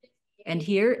grateful. And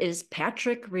here is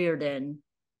Patrick Reardon.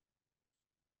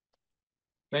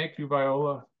 thank you,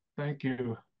 Viola. Thank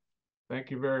you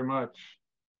very much.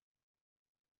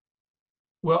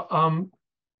 Well,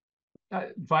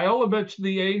 Viola mentioned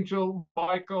the angel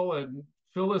Michael, and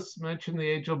Phyllis mentioned the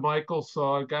angel Michael,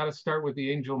 so I got to start with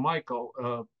the angel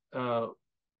Michael.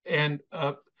 And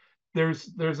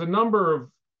there's a number of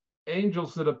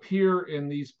angels that appear in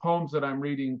these poems that I'm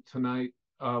reading tonight,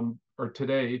 or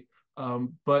today,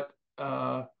 but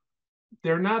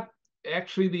they're not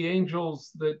actually the angels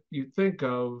that you think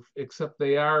of, except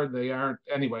they aren't.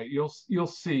 Anyway, you'll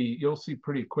see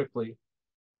pretty quickly.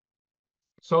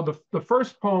 So the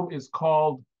first poem is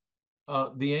called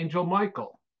The Angel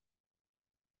Michael.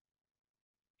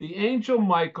 The Angel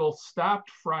Michael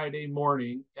stopped Friday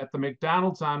morning at the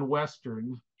McDonald's on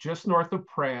Western, just north of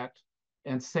Pratt,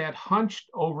 and sat hunched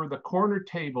over the corner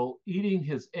table, eating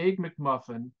his Egg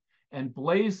McMuffin and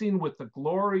blazing with the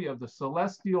glory of the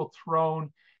celestial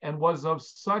throne, and was of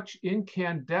such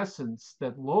incandescence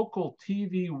that local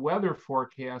TV weather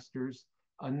forecasters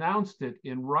announced it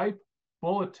in ripe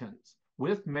bulletins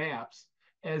with maps,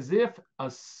 as if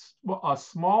a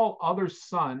small other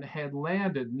sun had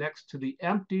landed next to the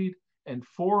emptied and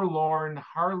forlorn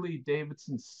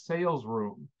Harley-Davidson sales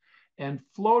room, and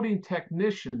floating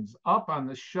technicians up on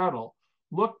the shuttle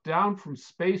looked down from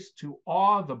space to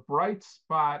awe the bright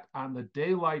spot on the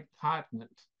daylight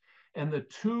continent, and the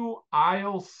two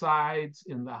aisle sides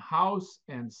in the House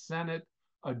and Senate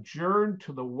adjourned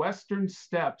to the western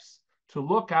steps to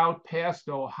look out past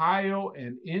Ohio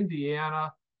and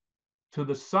Indiana to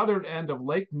the southern end of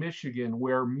Lake Michigan,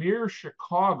 where mere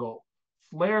Chicago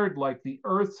flared like the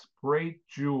earth's great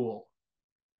jewel.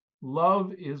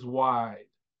 Love is wide.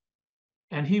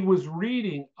 And he was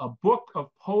reading a book of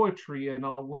poetry in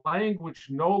a language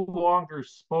no longer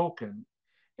spoken,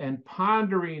 and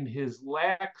pondering his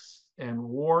lacks and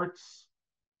warts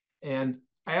and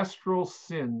astral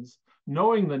sins,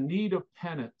 knowing the need of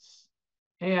penance,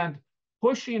 and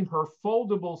pushing her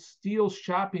foldable steel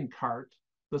shopping cart,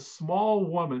 the small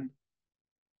woman,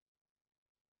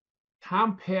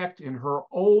 compact in her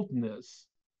oldness,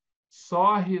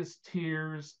 saw his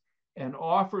tears and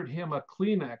offered him a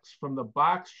Kleenex from the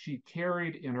box she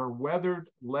carried in her weathered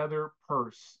leather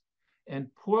purse, and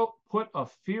put a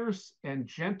fierce and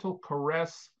gentle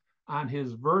caress on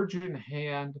his virgin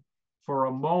hand for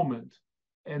a moment,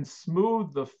 and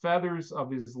smoothed the feathers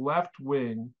of his left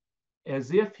wing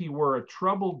as if he were a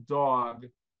troubled dog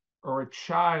or a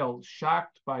child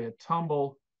shocked by a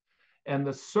tumble, and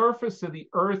the surface of the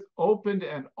earth opened,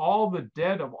 and all the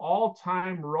dead of all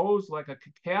time rose like a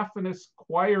cacophonous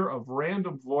choir of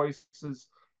random voices,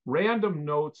 random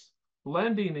notes,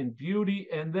 blending in beauty,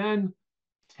 and then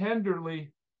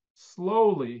tenderly,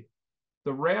 slowly,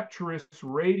 the rapturous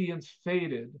radiance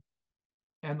faded,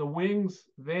 and the wings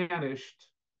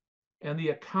vanished, and the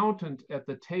accountant at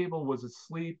the table was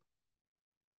asleep,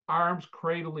 arms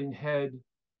cradling head,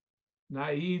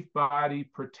 naive body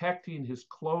protecting his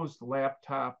closed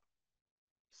laptop,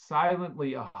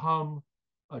 silently a hum,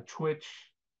 a twitch,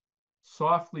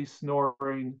 softly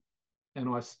snoring, an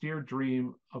austere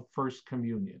dream of First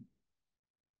Communion.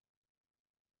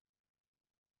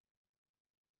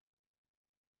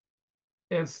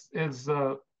 As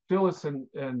Phyllis and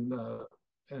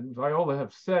Viola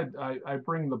have said, I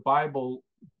bring the Bible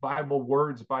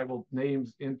words, Bible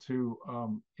names into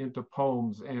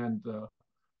poems, and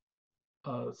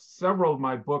several of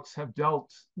my books have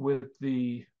dealt with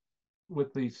the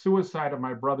suicide of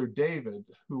my brother David,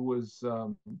 who was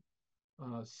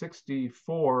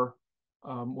 64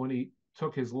 when he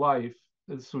took his life.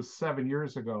 This was 7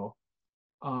 years ago,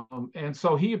 and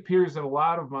so he appears in a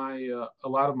lot of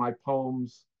my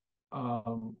poems,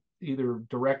 either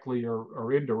directly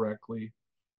or indirectly.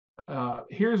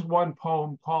 Here's one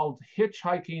poem called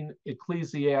 "Hitchhiking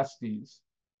Ecclesiastes."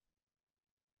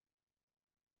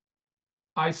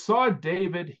 I saw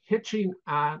David hitching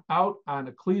out on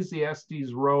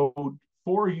Ecclesiastes Road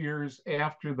 4 years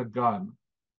after the gun.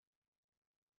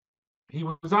 He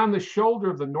was on the shoulder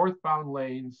of the northbound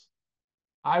lanes.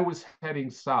 I was heading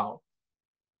south.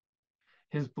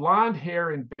 His blonde hair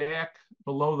and back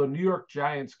below the New York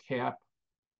Giants cap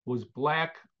was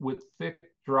black with thick,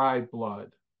 dry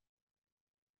blood.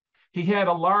 He had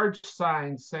a large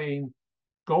sign saying,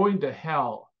 "Going to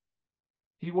hell."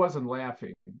 He wasn't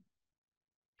laughing.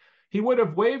 He would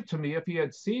have waved to me if he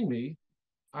had seen me,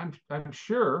 I'm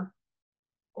sure,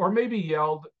 or maybe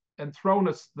yelled and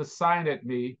thrown the sign at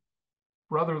me,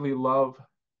 "Brotherly love."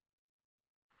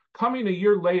 Coming a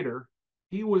year later,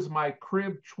 he was my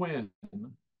crib twin,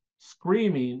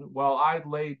 screaming while I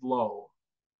laid low.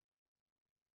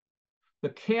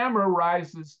 The camera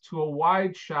rises to a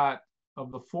wide shot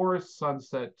of the forest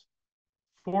sunset,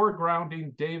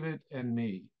 foregrounding David and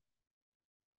me.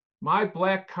 My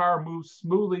black car moves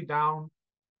smoothly down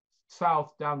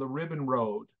south down the ribbon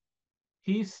road.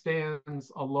 He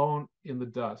stands alone in the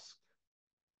dusk.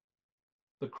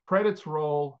 The credits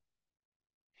roll.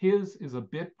 His is a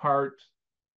bit part.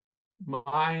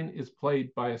 Mine is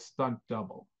played by a stunt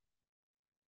double.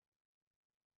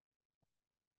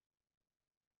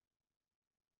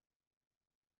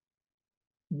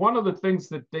 One of the things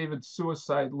that David's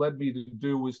suicide led me to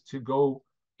do was to go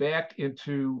back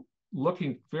into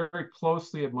looking very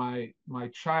closely at my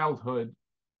childhood,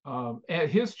 at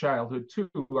his childhood too,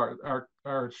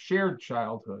 our shared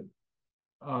childhood.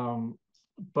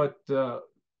 But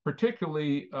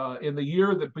particularly in the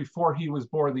year that before he was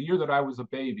born, the year that I was a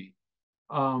baby.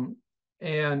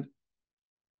 And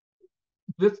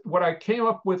this, what I came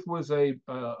up with was a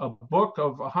book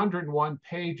of 101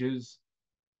 pages.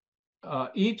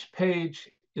 Each page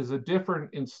is a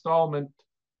different installment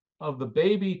of the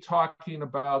baby talking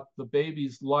about the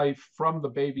baby's life from the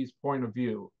baby's point of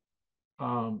view.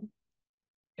 And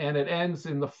it ends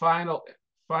in the final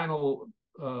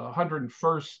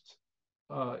 101st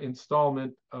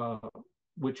installment,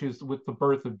 which is with the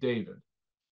birth of David.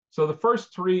 So the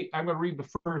first three, I'm going to read the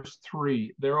first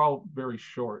three. They're all very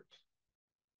short.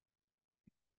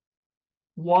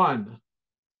 1,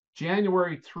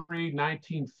 January 3,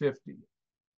 1950.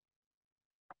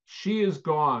 She is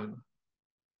gone.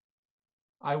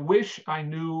 I wish I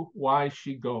knew why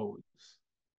she goes.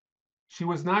 She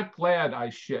was not glad I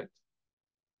shit.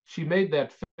 She made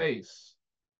that face.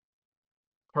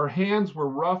 Her hands were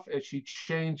rough as she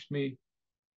changed me.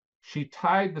 She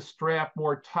tied the strap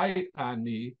more tight on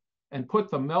me and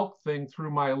put the milk thing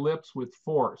through my lips with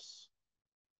force.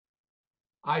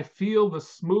 I feel the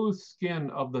smooth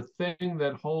skin of the thing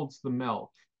that holds the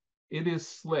milk. It is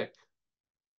slick.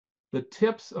 The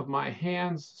tips of my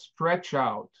hands stretch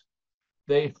out.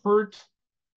 They hurt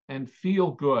and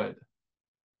feel good.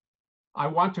 I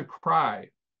want to cry.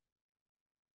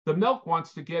 The milk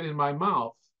wants to get in my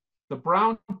mouth. The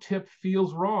brown tip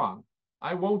feels wrong.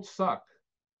 I won't suck.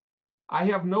 I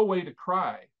have no way to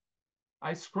cry.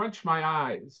 I scrunch my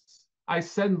eyes. I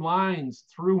send lines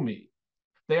through me.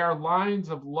 They are lines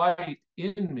of light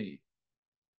in me.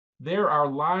 There are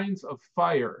lines of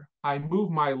fire. I move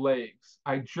my legs.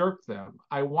 I jerk them.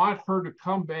 I want her to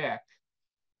come back.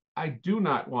 I do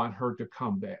not want her to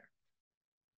come back.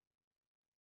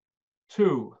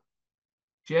 2,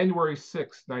 January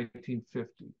 6,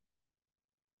 1950.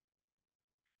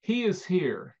 He is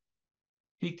here.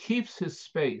 He keeps his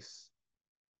space.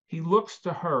 He looks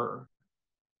to her.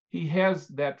 He has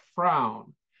that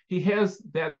frown. He has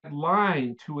that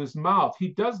line to his mouth. He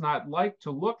does not like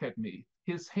to look at me.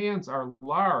 His hands are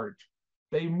large.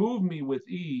 They move me with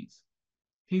ease.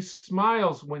 He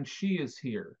smiles when she is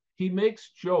here. He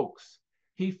makes jokes.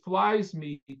 He flies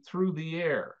me through the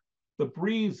air. The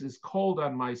breeze is cold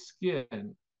on my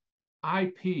skin.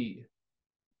 I pee.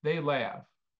 They laugh.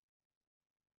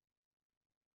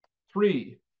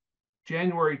 3,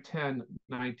 January 10,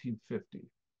 1950.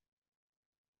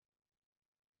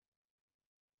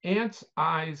 Aunt's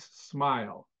eyes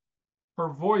smile.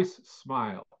 Her voice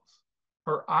smiles.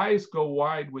 Her eyes go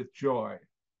wide with joy.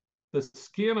 The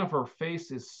skin of her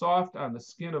face is soft on the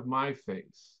skin of my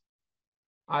face.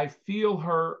 I feel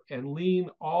her and lean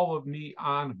all of me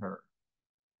on her.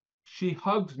 She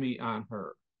hugs me on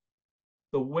her.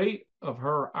 The weight of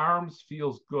her arms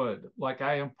feels good, like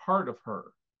I am part of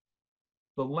her.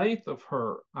 The length of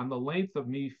her on the length of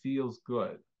me feels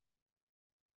good.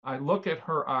 I look at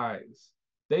her eyes.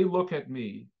 They look at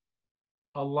me.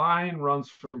 A line runs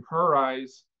from her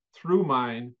eyes through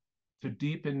mine to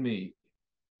deep in me.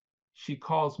 She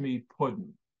calls me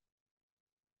Puddin'.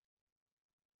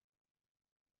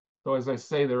 So as I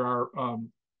say, there are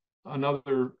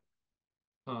another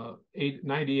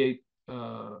 98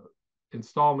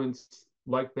 installments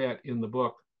like that in the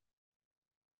book.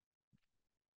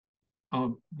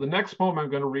 The next poem I'm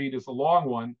going to read is a long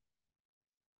one.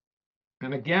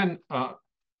 And again,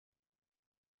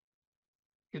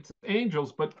 it's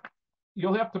angels, but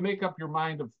you'll have to make up your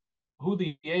mind of who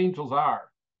the angels are.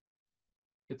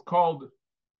 It's called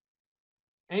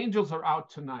Angels Are Out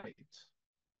Tonight.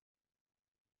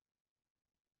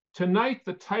 Tonight,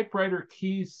 the typewriter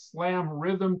keys slam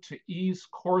rhythm to ease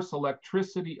coarse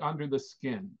electricity under the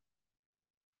skin.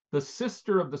 The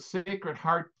sister of the Sacred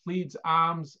Heart pleads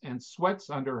alms and sweats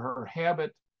under her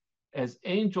habit as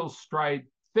angels stride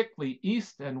thickly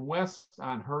east and west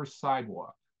on her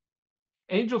sidewalk.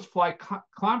 Angels fly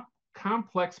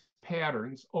complex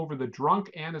patterns over the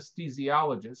drunk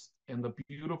anesthesiologist and the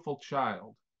beautiful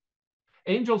child.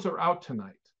 Angels are out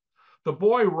tonight. The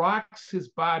boy rocks his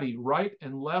body right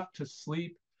and left to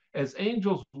sleep as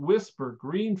angels whisper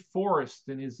green forest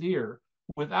in his ear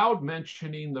without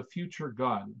mentioning the future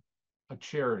gun, a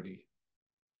charity.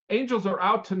 Angels are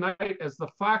out tonight as the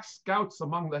fox scouts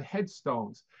among the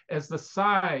headstones, as the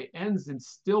sigh ends in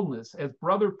stillness, as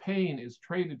brother pain is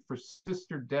traded for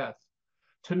sister death.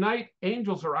 Tonight,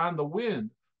 angels are on the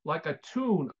wind, like a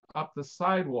tune up the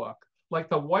sidewalk, like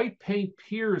the white paint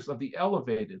piers of the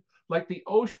elevated, like the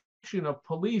ocean of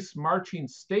police marching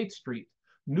State Street,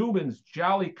 Newman's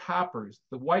jolly coppers,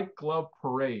 the white glove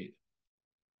parade.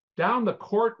 Down the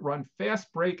court run fast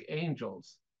break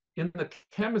angels. In the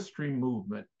chemistry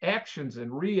movement, actions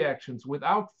and reactions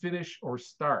without finish or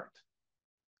start.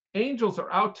 Angels are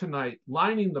out tonight,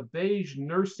 lining the beige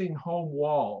nursing home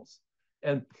walls,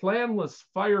 and planless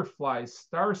fireflies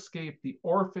starscape the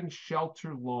orphan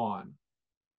shelter lawn.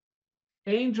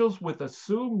 Angels with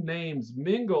assumed names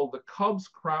mingle the Cubs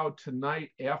crowd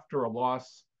tonight after a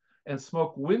loss and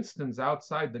smoke Winston's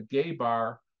outside the gay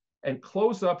bar and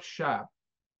close up shop,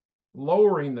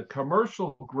 lowering the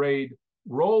commercial grade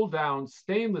roll down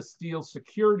stainless steel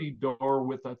security door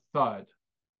with a thud.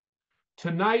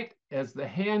 Tonight, as the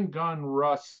handgun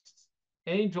rusts,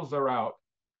 angels are out,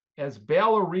 as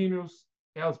ballerinas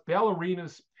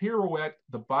pirouette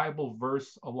the Bible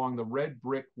verse along the red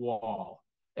brick wall,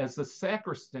 as the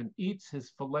sacristan eats his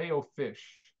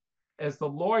filet-o-fish, as the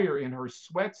lawyer in her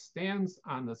sweat stands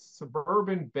on the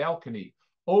suburban balcony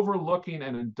overlooking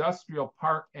an industrial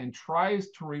park and tries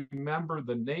to remember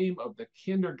the name of the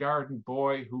kindergarten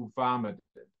boy who vomited.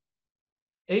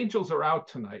 Angels are out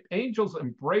tonight. Angels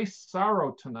embrace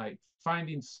sorrow tonight,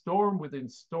 finding storm within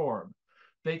storm.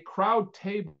 They crowd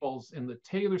tables in the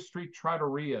Taylor Street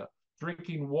Trattoria,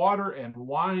 drinking water and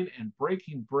wine and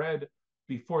breaking bread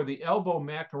before the elbow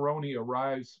macaroni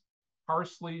arrives,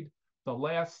 parsleyed, the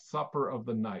last supper of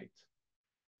the night.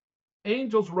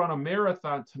 Angels run a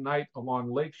marathon tonight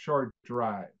along Lakeshore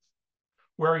Drive.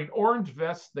 Wearing orange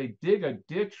vests, they dig a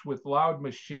ditch with loud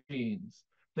machines.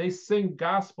 They sing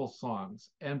gospel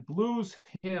songs and blues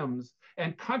hymns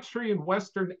and country and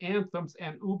western anthems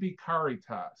and ubi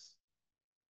caritas.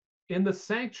 In the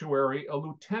sanctuary, a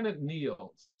lieutenant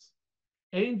kneels.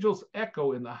 Angels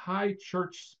echo in the high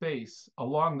church space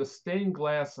along the stained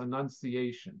glass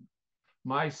annunciation.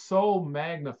 My soul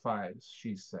magnifies,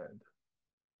 she said.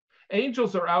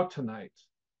 Angels are out tonight.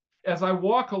 As I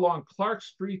walk along Clark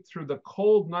Street through the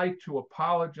cold night to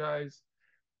apologize,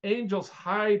 angels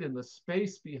hide in the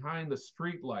space behind the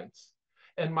streetlights,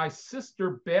 and my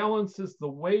sister balances the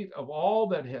weight of all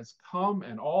that has come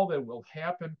and all that will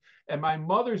happen, and my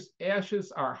mother's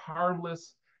ashes are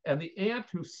harmless, and the aunt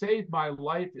who saved my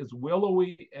life is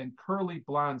willowy and curly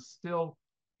blonde still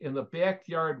in the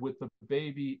backyard with the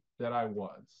baby that I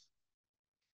was.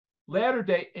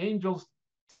 Latter-day angels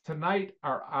tonight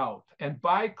are out, and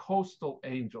bi-coastal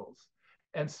angels,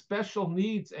 and special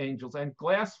needs angels, and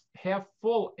glass half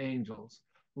full angels,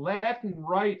 Latin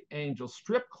Rite angels,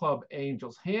 strip club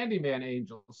angels, handyman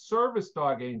angels, service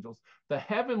dog angels, the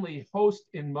heavenly host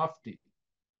in mufti.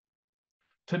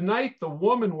 Tonight, the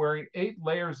woman wearing 8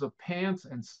 layers of pants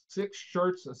and 6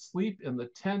 shirts asleep in the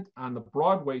tent on the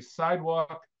Broadway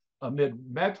sidewalk amid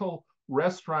metal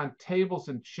restaurant tables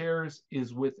and chairs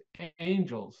is with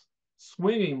angels,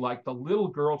 swinging like the little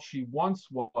girl she once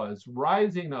was,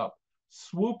 rising up,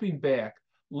 swooping back,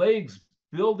 legs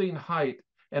building height,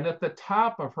 and at the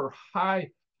top of her high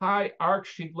arc,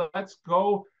 she lets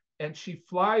go and she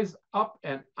flies up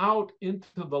and out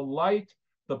into the light,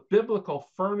 the biblical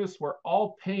furnace where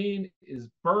all pain is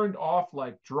burned off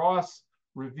like dross,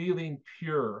 revealing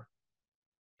pure.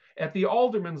 At the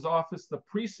alderman's office, the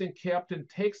precinct captain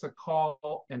takes a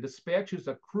call and dispatches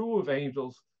a crew of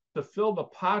angels to fill the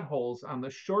potholes on the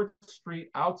short street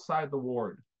outside the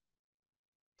ward.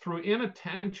 Through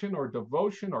inattention or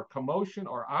devotion or commotion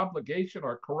or obligation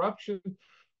or corruption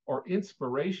or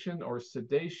inspiration or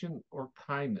sedation or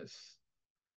kindness.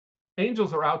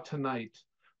 Angels are out tonight.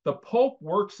 The Pope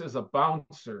works as a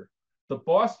bouncer. The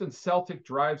Boston Celtic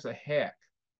drives a hack.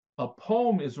 A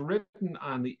poem is written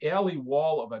on the alley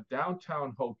wall of a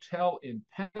downtown hotel in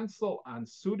pencil on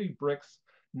sooty bricks,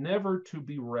 never to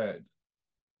be read.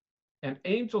 And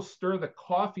angels stir the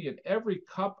coffee in every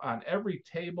cup on every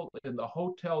table in the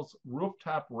hotel's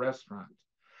rooftop restaurant.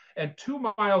 And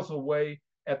 2 miles away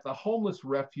at the homeless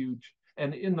refuge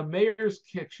and in the mayor's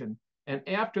kitchen, and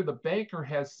after the banker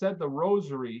has said the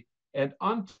rosary and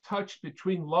untouched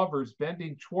between lovers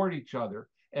bending toward each other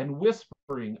and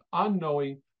whispering,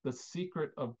 unknowing, the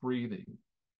secret of breathing.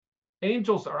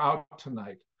 Angels are out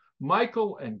tonight.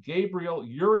 Michael and Gabriel,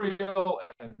 Uriel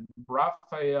and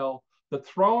Raphael, the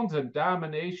thrones and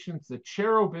dominations, the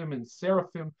cherubim and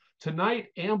seraphim, tonight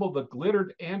amble the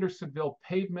glittered Andersonville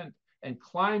pavement and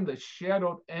climb the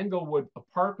shadowed Englewood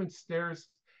apartment stairs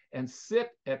and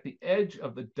sit at the edge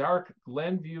of the dark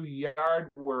Glenview yard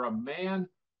where a man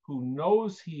who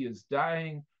knows he is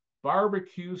dying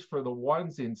barbecues for the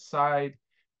ones inside,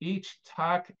 each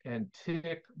tock and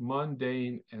tick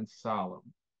mundane and solemn.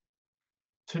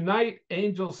 Tonight,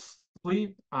 angels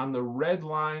sleep on the red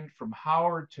line from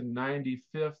Howard to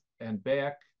 95th and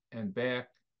back and back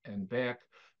and back.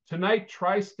 Tonight,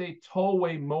 tri-state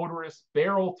tollway motorists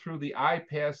barrel through the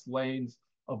I-pass lanes,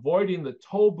 avoiding the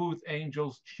toll booth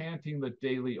angels chanting the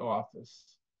daily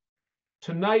office.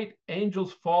 Tonight,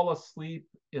 angels fall asleep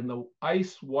in the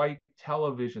ice-white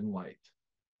television light.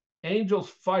 Angels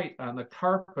fight on the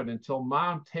carpet until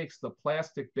mom takes the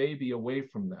plastic baby away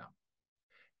from them.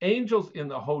 Angels in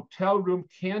the hotel room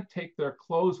can't take their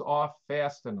clothes off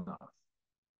fast enough.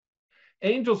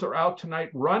 Angels are out tonight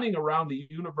running around the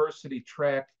university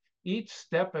track, each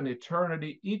step an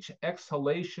eternity, each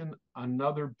exhalation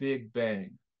another big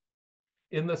bang.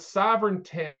 In the Sovereign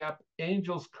Tap,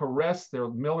 angels caress their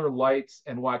Miller Lights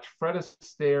and watch Fred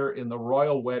Astaire in the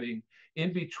royal wedding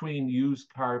in between used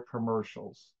car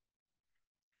commercials.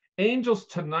 Angels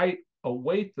tonight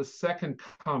await the second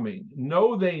coming.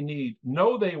 Know they need,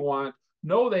 know they want,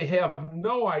 know they have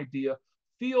no idea.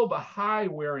 Feel the high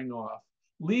wearing off.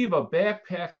 Leave a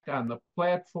backpack on the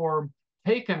platform.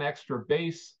 Take an extra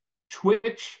base.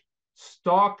 Twitch,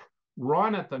 stalk,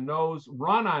 run at the nose,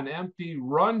 run on empty,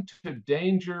 run to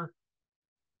danger.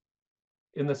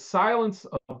 In the silence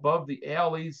above the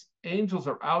alleys, angels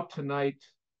are out tonight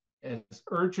as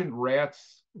urgent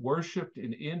rats worshipped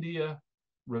in India,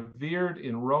 revered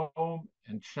in Rome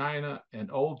and China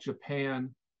and old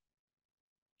Japan,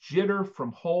 jitter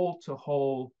from hole to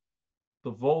hole,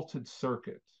 the vaulted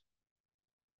circuit.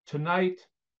 Tonight,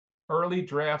 early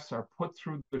drafts are put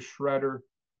through the shredder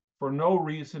for no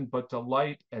reason but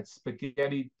delight at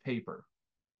spaghetti paper,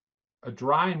 a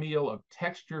dry meal of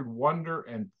textured wonder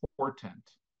and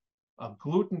portent, a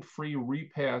gluten-free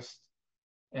repast,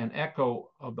 an echo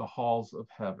of the halls of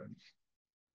heaven.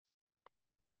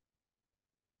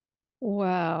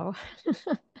 Wow.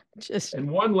 Just And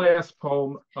one last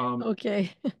poem.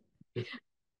 okay.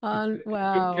 Can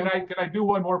Wow. I do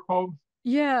one more poem?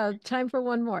 Yeah, time for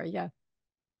one more. Yeah.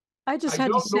 I just I had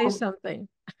to don't say know. something.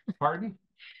 Pardon?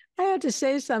 I had to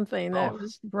say something. That Oh,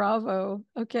 was bravo.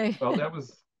 Okay. well,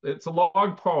 it's a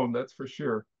long poem, that's for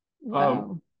sure. Um,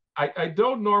 Wow. I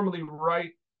don't normally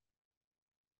write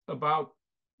about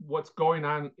what's going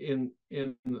on in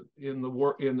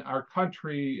our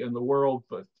country and the world,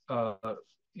 but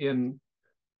in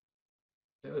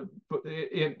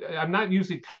I'm not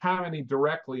usually commenting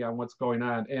directly on what's going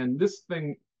on, and this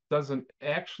thing doesn't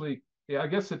actually. Yeah, I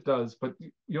guess it does, but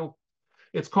you'll.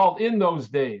 It's called "In Those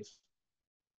Days."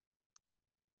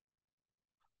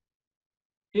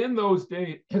 In those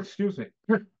days, excuse me.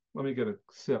 Let me get a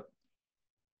sip.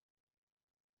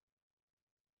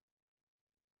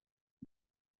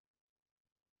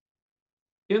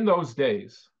 In those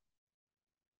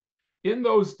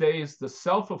days, the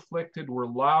self-afflicted were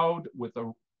loud with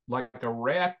like a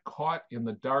rat caught in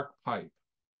the dark pipe.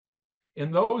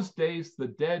 In those days, the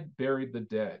dead buried the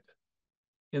dead.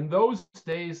 In those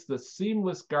days, the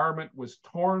seamless garment was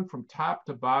torn from top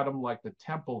to bottom like the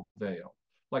temple veil,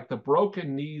 like the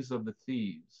broken knees of the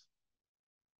thieves.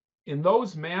 In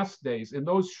those mass days, in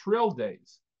those shrill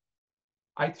days,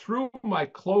 I threw my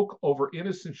cloak over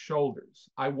innocent shoulders.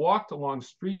 I walked along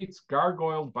streets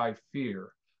gargoyled by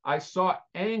fear. I saw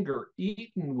anger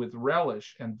eaten with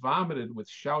relish and vomited with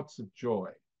shouts of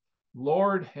joy.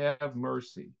 Lord, have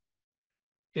mercy.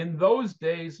 In those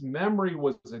days, memory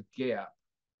was a gap.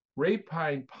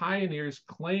 Rapine pioneers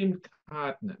claimed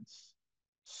continence.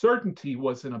 Certainty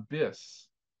was an abyss.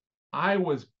 I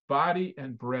was body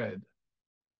and bread,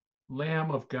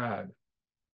 Lamb of God.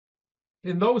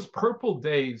 In those purple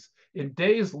days, in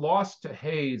days lost to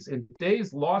haze, in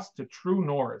days lost to true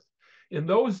north, in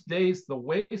those days, the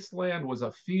wasteland was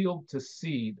a field to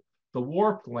seed, the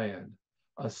warped land,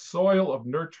 a soil of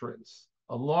nurturance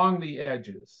along the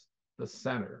edges, the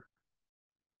center.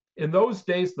 In those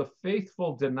days, the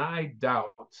faithful denied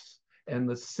doubts, and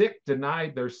the sick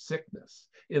denied their sickness.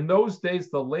 In those days,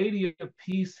 the Lady of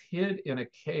Peace hid in a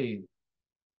cave.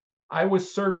 I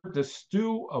was served a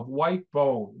stew of white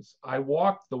bones. I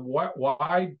walked the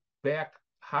wide back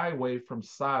highway from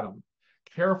Sodom,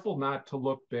 careful not to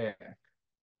look back.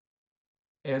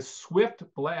 As swift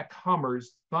black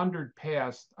Hummers thundered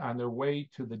past on their way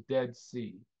to the Dead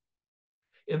Sea.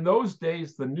 In those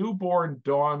days, the newborn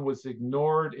dawn was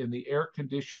ignored in the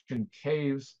air-conditioned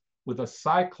caves with a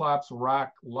Cyclops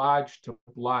rock lodged to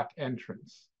block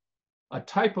entrance. A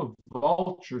type of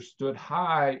vulture stood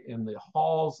high in the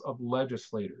halls of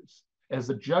legislators as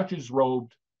the judges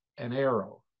robed an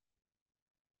arrow.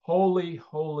 Holy,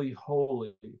 holy,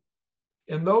 holy.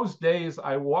 In those days,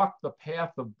 I walked the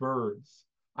path of birds.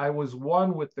 I was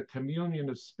one with the communion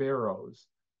of sparrows,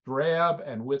 drab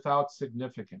and without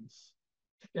significance.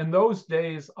 In those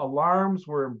days, alarms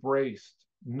were embraced,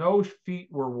 no feet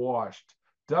were washed,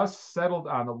 dust settled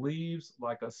on the leaves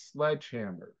like a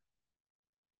sledgehammer.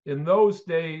 In those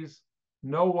days,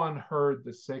 no one heard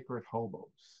the sacred hobos.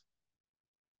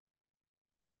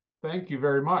 Thank you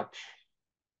very much.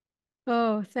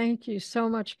 Oh, thank you so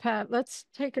much, Pat. Let's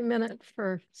take a minute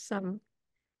for some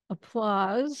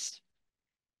applause.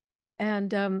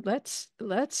 And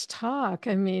let's talk.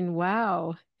 I mean,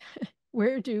 wow.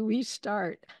 Where do we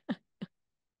start?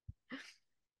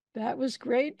 That was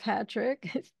great,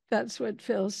 Patrick. That's what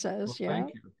Phil Well, says. Yeah.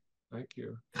 thank you. Thank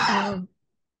you. Um,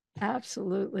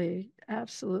 absolutely,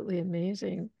 absolutely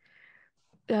amazing.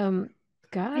 Um,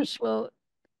 I, gosh, well,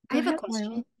 I go have a ahead, Viola.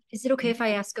 question. Is it okay if I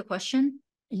ask a question?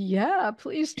 Yeah,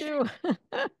 please do.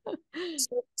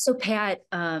 So Pat,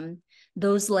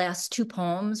 those last two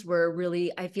poems were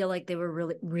really, I feel like they were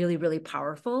really, really, really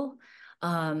powerful.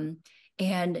 Um,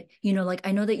 and like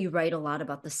I know that you write a lot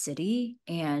about the city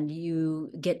and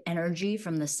you get energy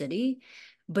from the city,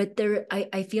 but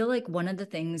I feel like one of the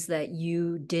things that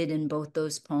you did in both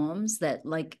those poems that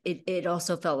like it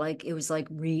also felt like it was like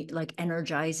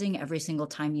energizing every single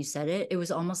time you said it. It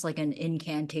was almost like an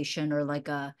incantation or like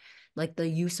the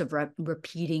use of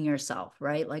repeating yourself,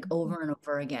 right? Like over and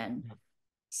over again. Yeah.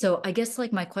 So I guess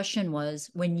like my question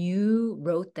was when you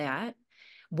wrote that,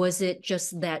 was it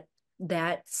just that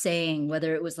saying,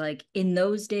 whether it was like in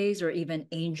those days or even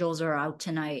angels are out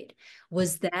tonight,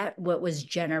 was that what was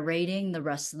generating the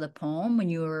rest of the poem when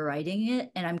you were writing it?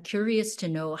 And I'm curious to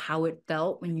know how it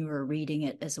felt when you were reading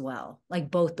it as well, like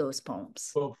both those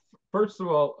poems. Well, first of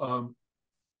all,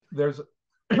 there's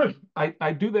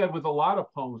I do that with a lot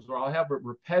of poems where I'll have a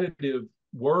repetitive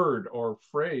word or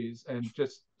phrase and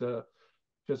just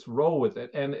roll with it.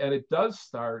 And it does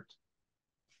start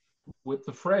with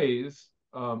the phrase.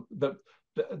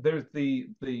 There's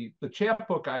the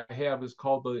chapbook I have is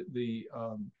called the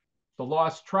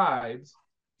Lost Tribes,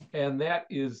 and that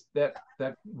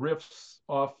riffs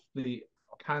off the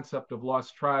concept of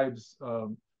lost tribes,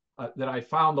 that I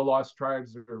found the lost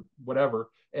tribes or whatever,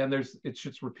 and it's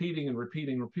just repeating and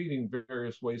repeating, repeating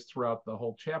various ways throughout the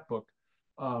whole chapbook,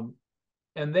 um,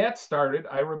 and that started.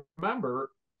 I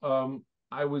remember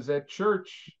I was at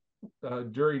church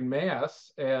during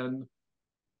mass, and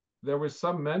there was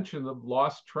some mention of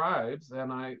lost tribes,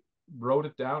 and I wrote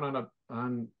it down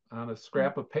on a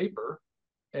scrap of paper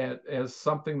as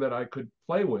something that I could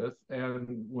play with.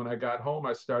 And when I got home,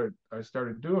 I started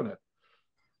doing it.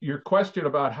 Your question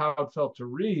about how it felt to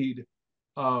read,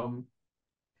 um,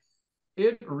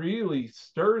 it really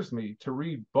stirs me to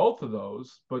read both of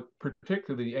those, but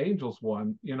particularly the Angels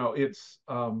one. It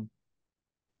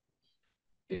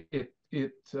it,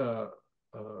 it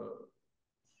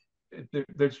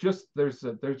there's just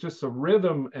a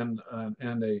rhythm and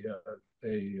and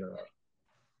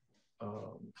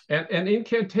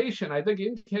incantation. I think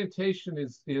incantation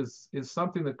is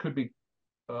something that could be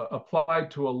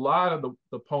applied to a lot of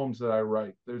the poems that I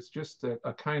write. There's just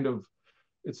a kind of,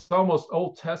 it's almost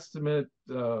Old Testament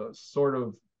sort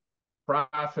of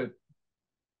prophet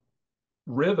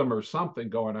rhythm or something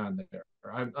going on there.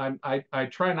 I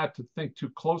try not to think too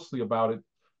closely about it,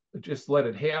 just let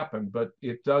it happen. But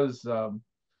it does. Uh,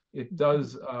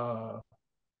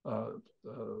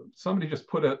 Somebody just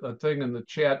put a thing in the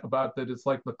chat about that it's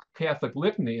like the Catholic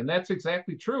litany, and that's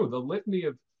exactly true. The litany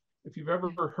of, if you've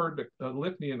ever heard a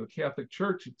litany in the Catholic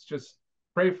Church, it's just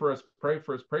pray for us, pray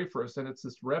for us, pray for us, and it's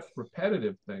this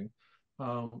repetitive thing,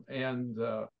 um, and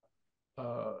uh,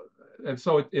 uh, and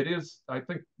so it is. I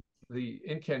think the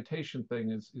incantation thing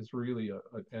is really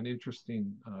an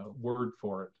interesting word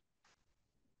for it.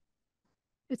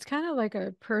 It's kind of like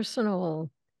a personal,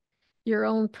 your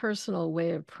own personal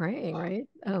way of praying, right?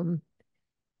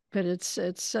 But it's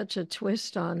such a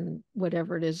twist on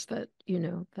whatever it is that,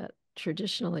 that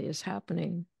traditionally is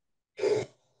happening.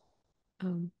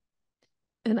 Um,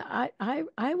 and I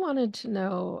wanted to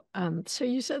know, so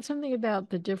you said something about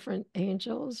the different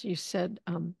angels. You said,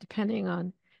 depending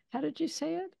on, how did you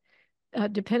say it?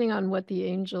 Depending on what the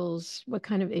angels, what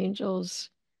kind of angels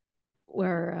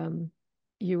were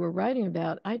you were writing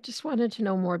about. I just wanted to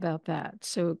know more about that.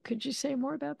 So could you say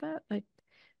more about that? Like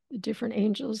the different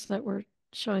angels that were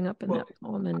showing up in Well, that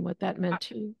poem and what that meant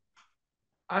to you?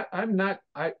 I'm not.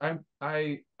 I'm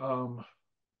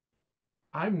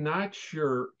not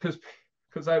sure because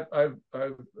because I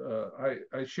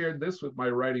shared this with my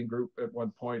writing group at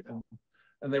one point,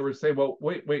 and they were saying, well,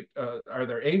 wait, are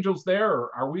there angels there,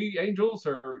 or are we angels,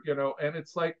 or and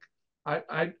it's like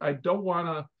I don't want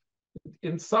to.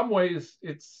 In some ways,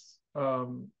 it's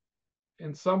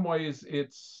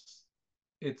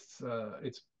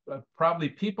probably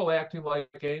people acting like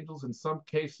angels. In some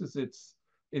cases,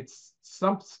 it's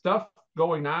some stuff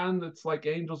going on that's like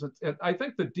angels. And I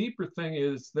think the deeper thing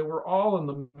is that we're all in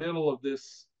the middle of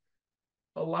this,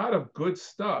 a lot of good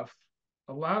stuff,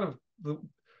 a lot of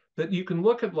that you can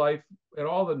look at life at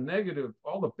all the negative,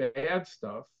 all the bad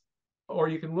stuff, or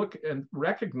you can look and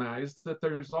recognize that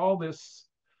there's all this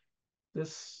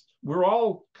we're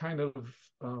all kind of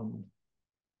uh,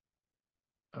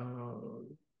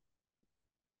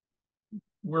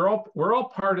 we're all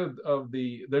part of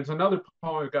the. There's another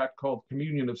poem I got called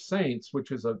Communion of Saints, which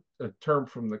is a term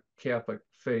from the Catholic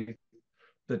faith,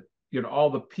 that all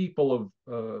the people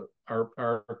of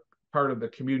are part of the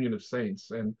communion of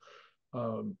saints. And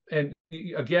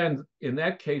again, in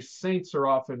that case, saints are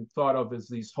often thought of as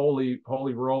these holy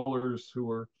rollers who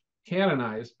were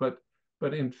canonized, but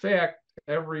in fact,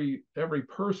 every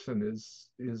person is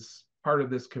part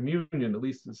of this communion, at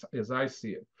least as I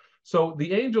see it. So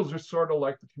the angels are sort of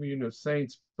like the communion of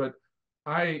saints, but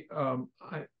I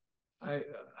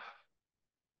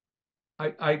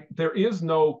I there is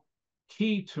no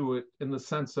key to it in the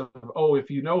sense of, oh,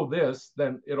 if you know this,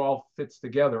 then it all fits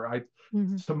together. I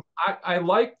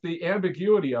like the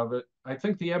ambiguity of it. I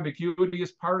think the ambiguity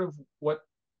is part of what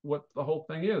the whole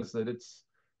thing is, that it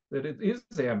is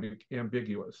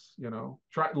ambiguous.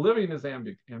 Living is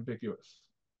ambiguous.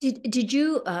 Did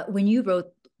you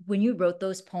when you wrote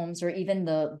those poems, or even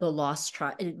the lost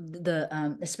tribe,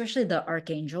 the especially the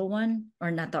archangel one, or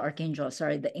not the archangel,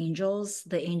 sorry, the angels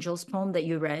poem that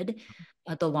you read,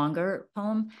 the longer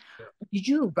poem, Yeah. did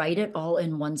you write it all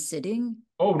in one sitting?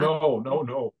 Oh no,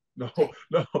 no.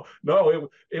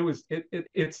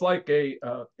 It's like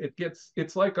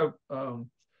it's like a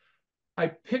I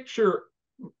picture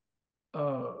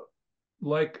uh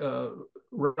like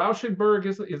Rauschenberg,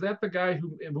 is that the guy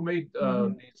who made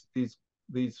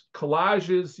these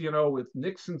collages, with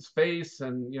Nixon's face,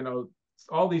 and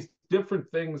all these different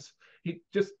things. He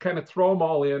just kind of throw them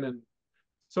all in, and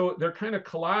so they're kind of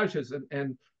collages,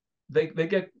 and they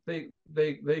get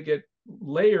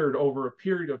layered over a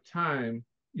period of time,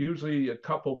 usually a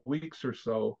couple weeks or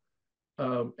so.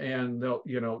 And they'll,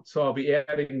 so I'll be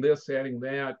adding this, adding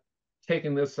that,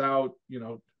 taking this out,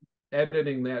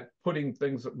 editing that, moving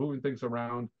things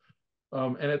around.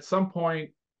 And at some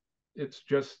point, it's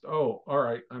just, oh, all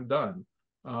right, I'm done.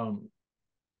 And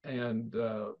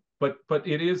but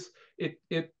it is it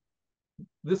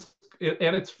this it,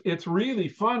 and it's really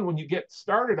fun when you get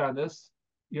started on this.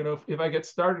 If I get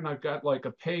started and I've got like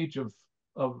a page of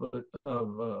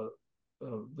the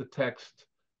text,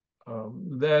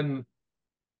 then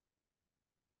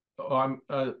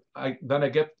I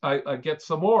get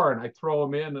some more, and I throw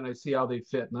them in, and I see how they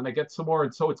fit, and then I get some more,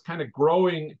 and so it's kind of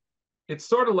growing. It's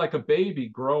sort of like a baby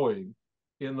growing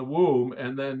in the womb,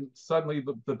 and then suddenly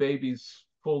the baby's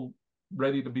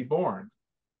ready to be born,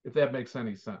 if that makes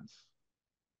any sense.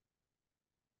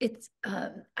 It's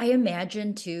I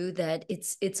imagine too that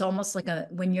it's almost like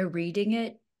when you're reading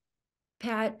it,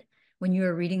 Pat, when you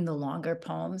were reading the longer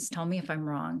poems, tell me if I'm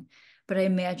wrong, but I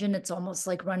imagine it's almost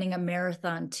like running a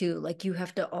marathon too. Like you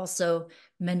have to also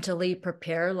mentally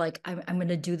prepare, like I'm going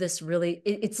to do this really.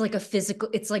 It's like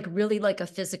it's like really like a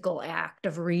physical act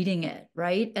of reading it,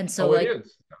 right? And so It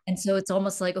is. and so it's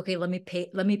almost like, okay, let me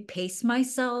pace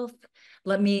myself.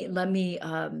 Let me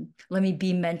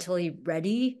be mentally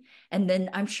ready. And then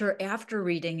I'm sure after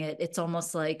reading it, it's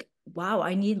almost like, wow,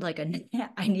 I need like a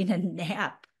nap. I need a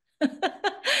nap.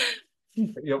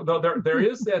 There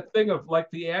is that thing of like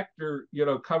the actor,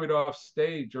 coming off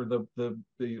stage, or the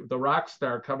rock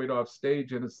star coming off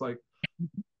stage, and it's like,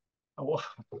 oh,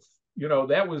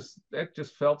 that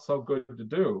just felt so good to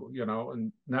do,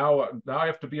 and now I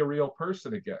have to be a real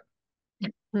person again.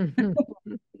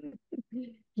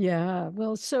 Yeah,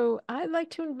 well, so I'd like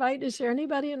to invite, is there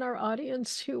anybody in our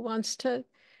audience who wants to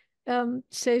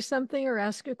say something or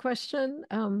ask a question?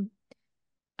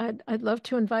 I'd love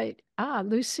to invite,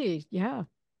 Lucy, yeah.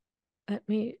 Let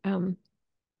me,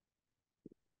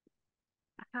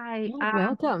 Hi,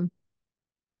 welcome.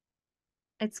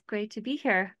 it's great to be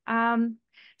here.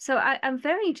 So I'm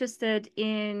very interested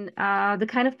in the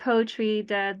kind of poetry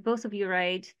that both of you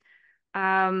write.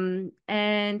 And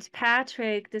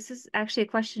Patrick, this is actually a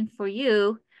question for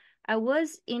you. I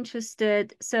was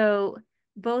interested, so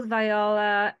both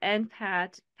Viola and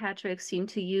Patrick seem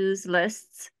to use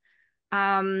lists.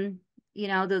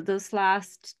 those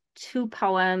last two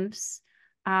poems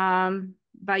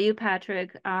by you,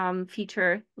 Patrick,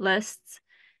 feature lists.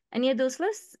 And yet those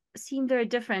lists seem very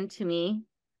different to me.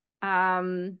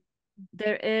 I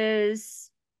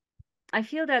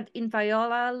feel that in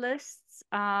Viola lists,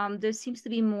 there seems to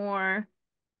be more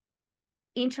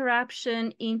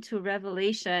interruption into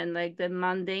revelation, like the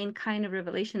mundane kind of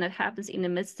revelation that happens in the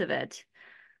midst of it.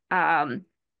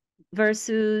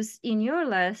 Versus in your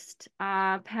list,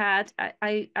 Pat,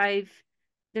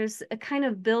 there's a kind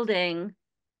of building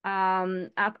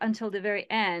up until the very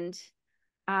end,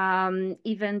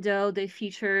 even though they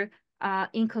feature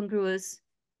incongruous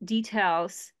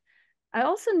details. I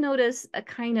also noticed a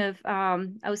kind of,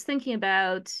 I was thinking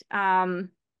about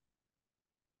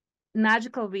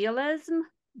magical realism.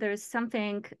 There's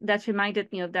something that reminded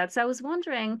me of that. So I was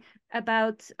wondering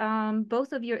about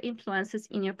both of your influences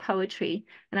in your poetry,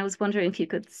 and I was wondering if you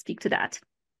could speak to that.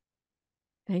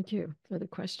 Thank you for the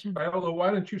question. Viola,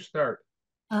 why don't you start?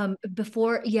 I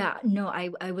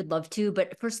would love to.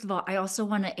 But first of all, I also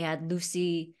want to add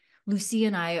Lucy. Lucy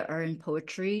and I are in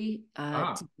poetry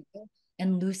together.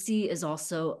 And Lucy is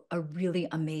also a really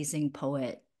amazing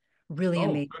poet. Really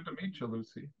amazing. Good to meet you,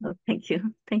 Lucy. Oh, thank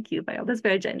you. Thank you, Viola. That's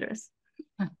very generous.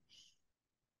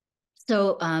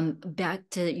 So back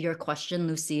to your question,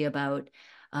 Lucy, about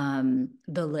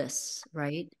the lists,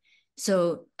 right?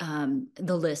 So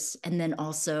the lists, and then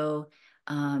also,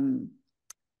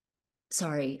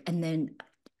 so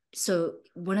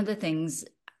one of the things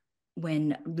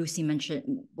when Lucy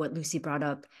mentioned what Lucy brought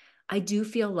up, I do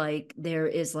feel like there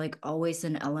is like always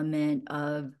an element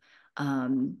of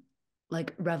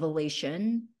like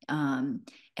revelation, and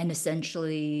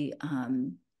essentially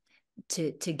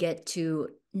to get to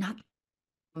not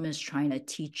is trying to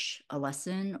teach a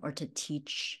lesson or to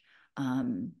teach,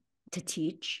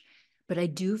 but I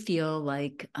do feel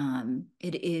like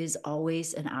it is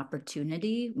always an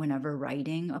opportunity whenever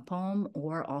writing a poem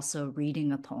or also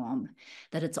reading a poem,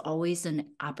 that it's always an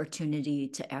opportunity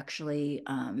to actually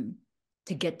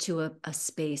to get to a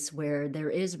space where there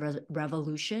is not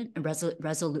resolution,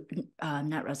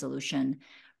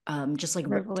 just like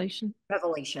Revelation.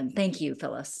 Revelation. Thank you,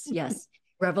 Phyllis. Yes,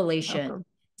 revelation. Welcome.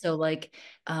 So like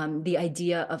the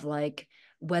idea of like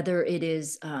whether it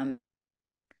is and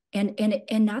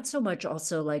not so much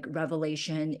also like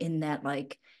revelation in that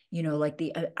like, like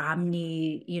the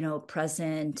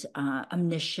present,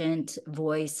 omniscient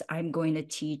voice, I'm going to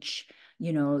teach,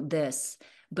 this,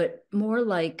 but more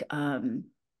like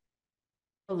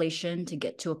relation to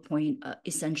get to a point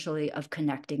essentially of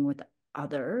connecting with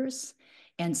others.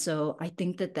 And so I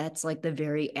think that that's like the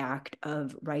very act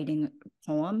of writing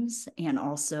poems and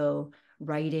also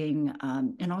writing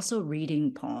and also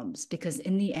reading poems, because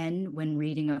in the end, when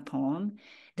reading a poem,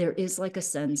 there is like a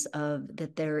sense of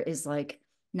that there is like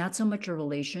not so much a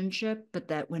relationship, but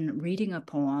that when reading a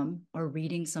poem or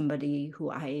reading somebody who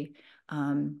I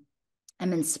am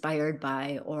inspired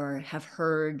by or have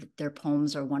heard their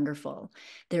poems are wonderful,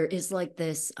 there is like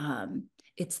this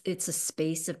it's a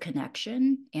space of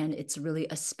connection, and it's really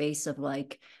a space of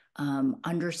like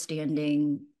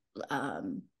understanding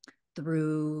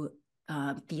through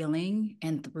feeling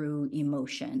and through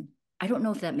emotion. I don't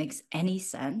know if that makes any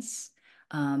sense.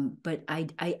 But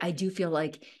I do feel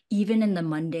like even in the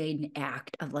mundane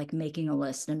act of like making a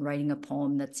list and writing a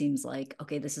poem that seems like,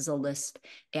 okay, this is a list,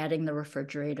 adding the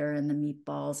refrigerator and the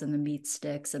meatballs and the meat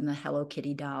sticks and the Hello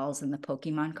Kitty dolls and the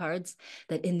Pokemon cards,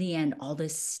 that in the end, all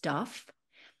this stuff,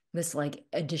 this like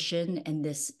addition and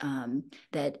this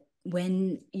that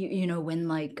when when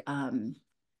like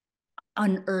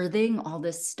unearthing all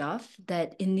this stuff,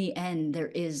 that in the end there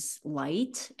is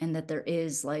light, and that there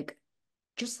is like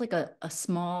just like a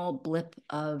small blip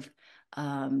of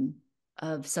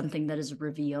something that is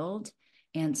revealed,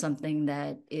 and something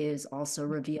that is also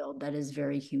revealed that is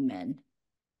very human,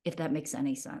 if that makes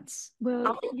any sense.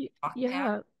 Well,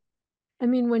 yeah. I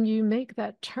mean, when you make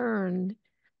that turn,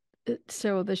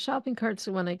 so the shopping cart's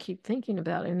the one I keep thinking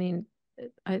about. I mean,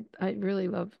 I really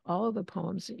love all of the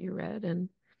poems that you read, and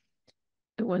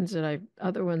the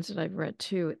other ones that I've read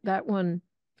too. That one,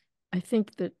 I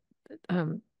think that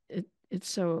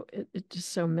it's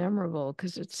just so memorable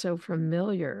because it's so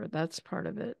familiar. That's part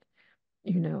of it,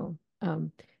 you know.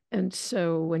 And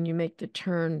so when you make the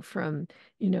turn from,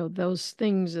 those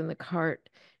things in the cart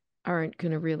aren't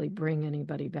going to really bring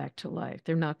anybody back to life.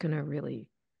 They're not going to really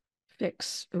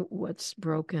fix what's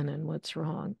broken and what's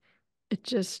wrong. It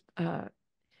just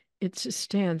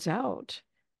stands out,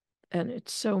 and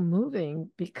it's so moving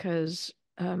because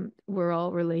we're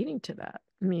all relating to that.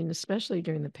 I mean, especially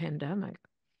during the pandemic.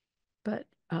 But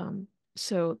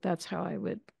so that's how I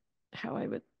would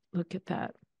look at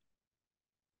that.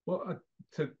 Well,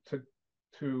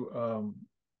 to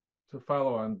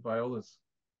follow on Viola's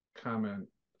comment,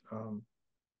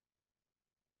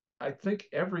 I think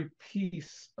every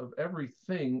piece of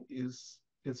everything is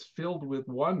filled with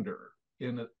wonder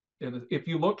if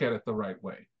you look at it the right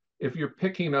way. If you're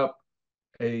picking up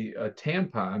a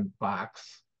tampon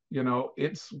box, you know,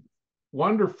 it's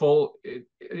wonderful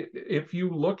if you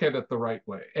look at it the right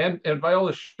way. And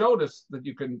Viola showed us that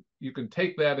you can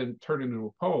take that and turn it into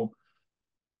a poem.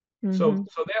 So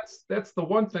that's the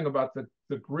one thing about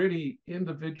the gritty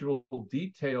individual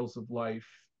details of life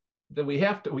that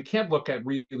we can't look at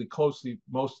really closely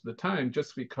most of the time,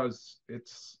 just because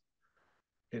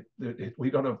we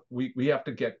don't have we have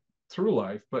to get through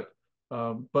life. But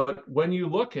when you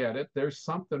look at it, there's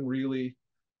something really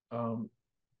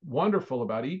wonderful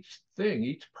about each thing,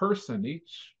 each person,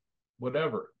 each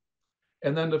whatever.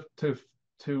 And then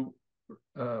to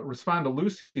respond to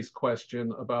Lucy's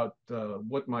question about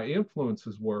what my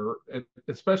influences were,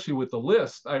 especially with the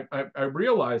list, I'm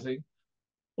realizing,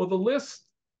 well, the list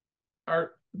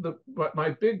are my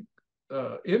big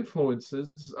influences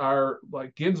are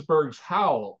like Ginsberg's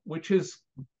Howl, which is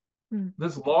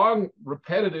this long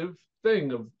repetitive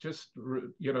thing of just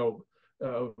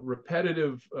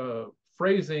repetitive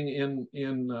phrasing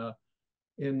in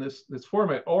this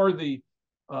format, or the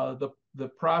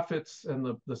prophets and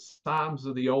the Psalms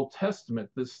of the Old Testament,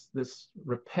 this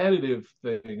repetitive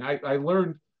thing.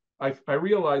 I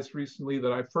realized recently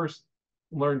that I first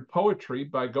learned poetry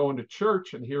by going to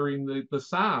church and hearing the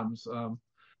Psalms.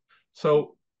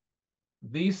 So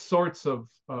these sorts of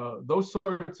those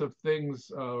sorts of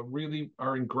things really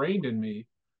are ingrained in me,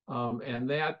 and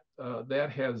that's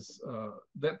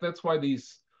why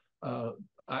these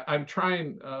I'm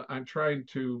trying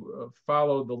to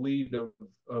follow the lead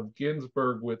of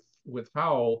Ginsberg with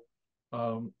Howl,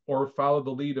 or follow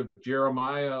the lead of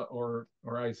Jeremiah or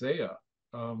Isaiah,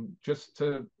 just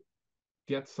to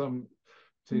get some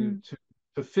to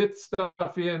fit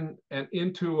stuff in and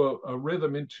into a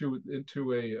rhythm,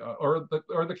 into a or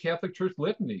the Catholic Church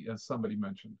litany, as somebody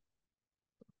mentioned.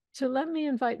 So let me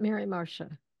invite Mary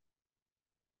Marcia.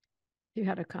 You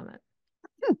had a comment.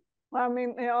 Well, I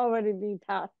mean, it already be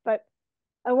passed, but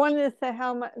I wanted to say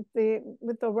how much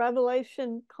with the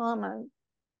Revelation comment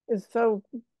is so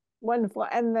wonderful,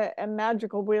 and the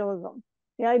magical realism.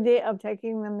 The idea of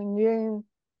taking them in June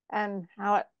and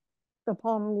how the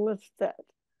poem lists it,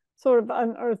 sort of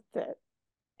unearthed it.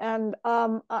 And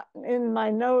in my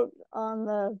note on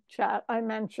the chat, I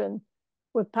mentioned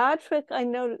with Patrick, I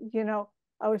noted,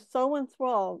 I was so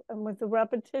enthralled, and with the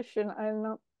repetition, I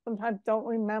sometimes don't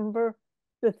remember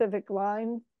specific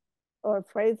lines or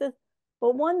phrases,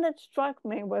 but one that struck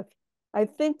me was, I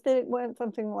think that it went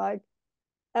something like,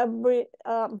 the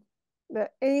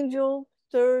angel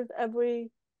stirs every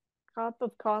cup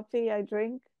of coffee I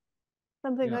drink,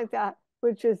 something like that,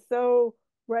 which is so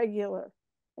regular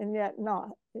and yet not.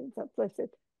 It's implicit.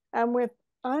 And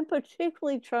I'm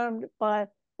particularly charmed by,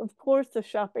 of course, the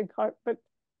shopping cart, but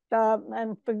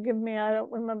and forgive me, I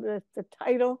don't remember the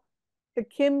title, the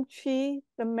kimchi,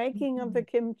 the making of the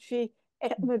kimchi,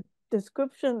 and the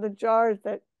description of the jars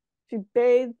that she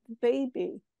bathed the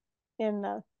baby in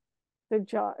the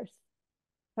jars,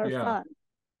 her son.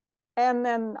 And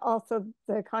then also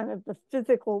the kind of the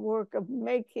physical work of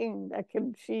making the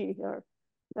kimchi, or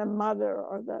the mother,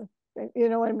 or what I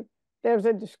mean? There's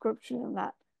a description in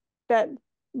that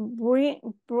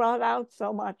brought out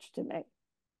so much to me.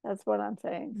 That's what I'm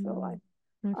saying. So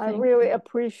I really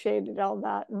appreciated all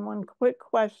that. And one quick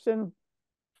question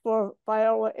for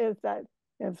Viola is that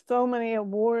you have so many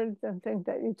awards and things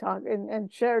that you talk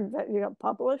and shared that you have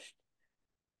published.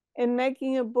 In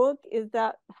making a book, is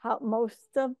that how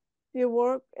most of your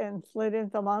work and slid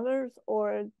in some others,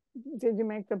 or did you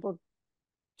make the book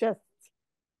just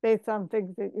based on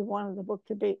things that you wanted the book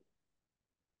to be?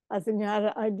 As in, you had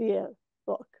an idea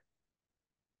book.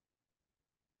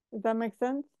 Does that make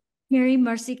sense? Mary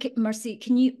Marcia,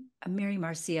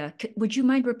 would you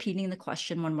mind repeating the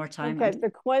question one more time? Okay, the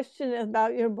question is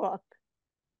about your book.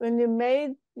 When you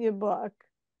made your book,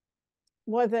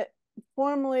 was it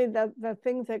formally the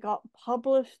things that got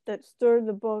published that stirred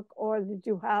the book, or did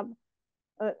you have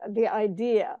the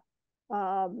idea,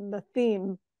 the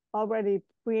theme already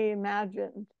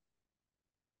pre-imagined?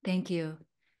 Thank you.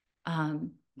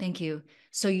 Thank you.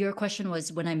 So your question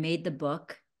was, when I made the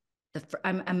book,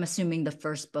 I'm assuming the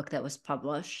first book that was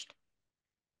published.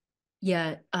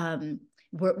 Yeah.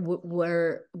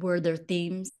 Were there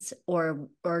themes, or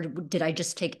did I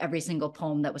just take every single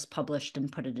poem that was published and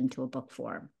put it into a book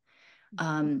form?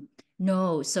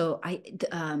 No. So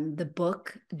the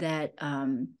book that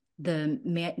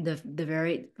the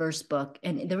very first book,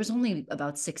 and there was only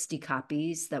about 60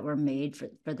 copies that were made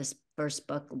for this first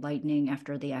book, Lightning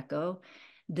After the Echo.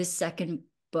 This second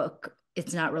book,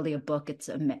 it's not really a book, it's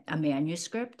a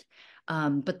manuscript.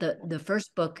 But the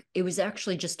first book, it was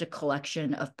actually just a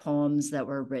collection of poems that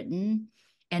were written,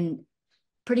 and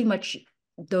pretty much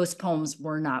those poems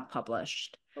were not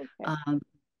published. Okay.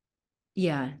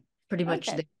 Yeah, pretty much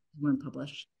Okay. they weren't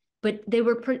published. But they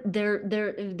were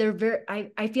they're very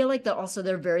I feel like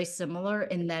they're very similar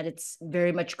in that it's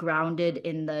very much grounded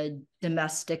in the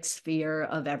domestic sphere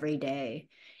of every day,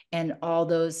 and all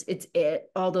those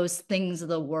all those things of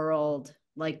the world,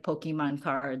 like Pokemon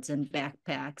cards and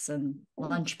backpacks and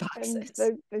lunch And boxes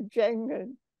the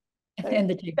Jenga, and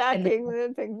the stacking,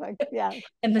 the things like, yeah.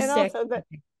 and the And stack. also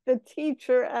the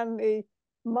teacher and the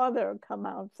mother come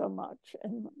out so much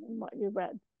in what you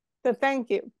read. So thank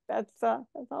you. That's all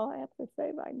I have to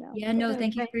say right now. Yeah, no, Yeah,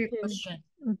 thank you thank for your you.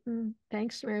 question.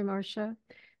 Thanks, Mary Marcia.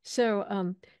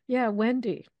 So, yeah,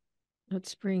 Wendy,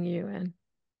 let's bring you in.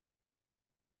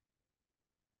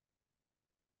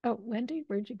 Oh, Wendy,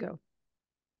 where'd you go?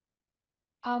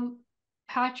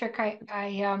 Patrick,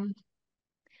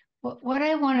 what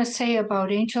I want to say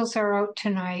about Angels Are Out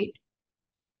Tonight,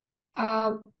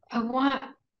 I want,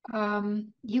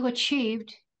 you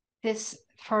achieved this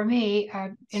for me,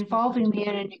 involving me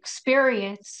in an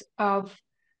experience of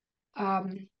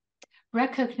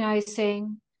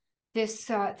recognizing this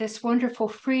wonderful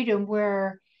freedom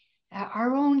where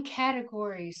our own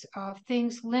categories of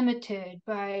things limited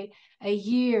by a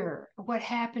year, what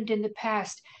happened in the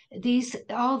past,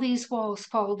 all these walls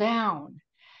fall down,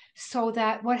 so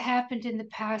that what happened in the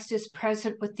past is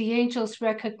present, with the angels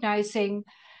recognizing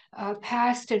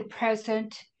past and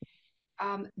present.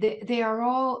 They are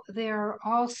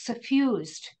all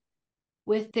suffused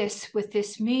with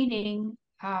this meaning,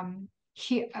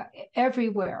 here,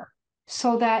 everywhere,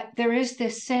 so that there is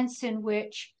this sense in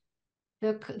which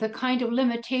the kind of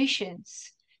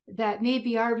limitations that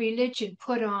maybe our religion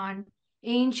put on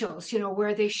angels,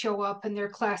 where they show up and their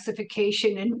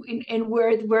classification, and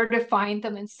where to find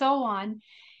them and so on,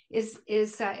 is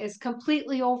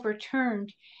completely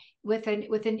overturned with an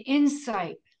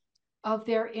insight of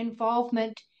their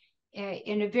involvement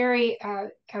in a very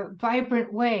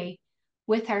vibrant way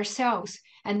with ourselves,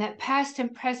 and that past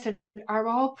and present are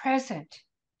all present.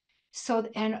 So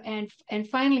and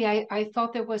finally, I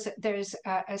felt there's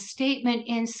a statement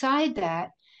inside that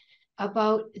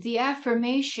about the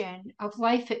affirmation of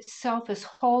life itself as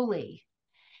holy,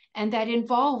 and that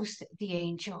involves the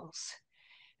angels.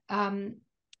 And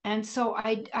so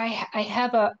I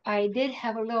did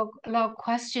have a little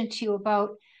question to you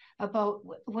about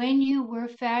when you were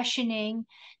fashioning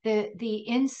the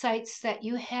insights that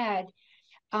you had.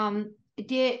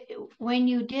 When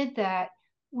you did that,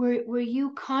 were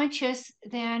you conscious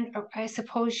then, or I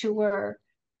suppose you were,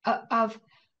 of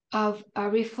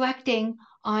reflecting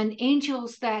on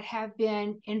angels that have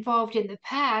been involved in the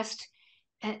past,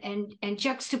 and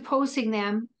juxtaposing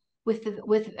them with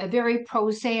very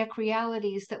prosaic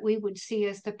realities that we would see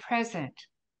as the present?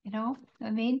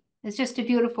 I mean, it's just a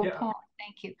beautiful poem.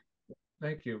 Thank you.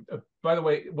 Thank you. By the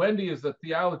way, Wendy is a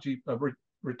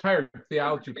retired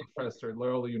theology professor at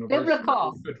Loyola University.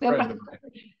 Biblical. Good friend of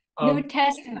mine. New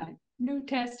Testament. New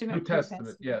Testament. New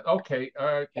Testament. Yeah. Okay. All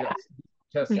right. Yeah. Yes.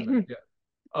 Testament.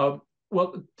 Yeah.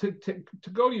 Well, to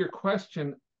go to your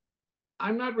question,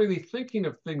 I'm not really thinking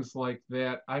of things like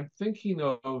that. I'm thinking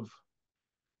of,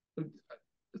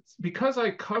 because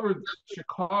I covered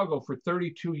Chicago for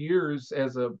 32 years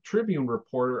as a Tribune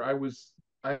reporter, I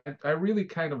really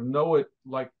kind of know it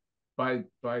like by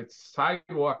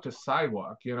sidewalk to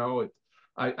sidewalk.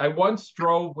 I once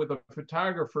drove with a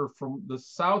photographer from the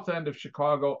south end of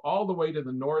Chicago all the way to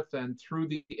the north end through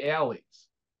the alleys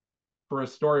for a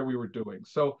story we were doing.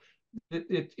 So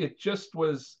it just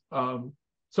was,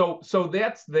 so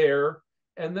that's there.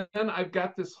 And then I've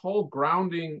got this whole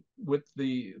grounding with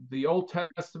the Old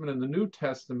Testament and the New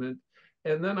Testament.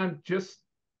 And then I'm just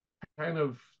kind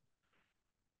of,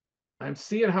 I'm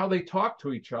seeing how they talk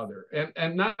to each other.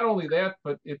 And not only that,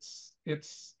 but it's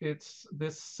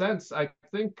this sense, I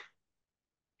think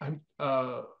I'm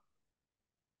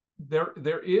there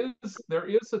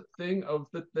is a thing of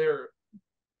that there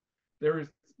is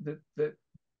that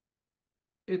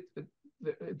it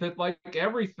that like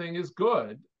everything is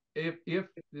good if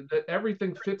that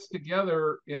everything fits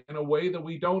together in a way that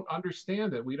we don't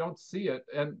understand it, we don't see it,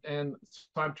 and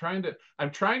so I'm trying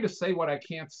to say what I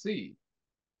can't see,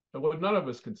 what none of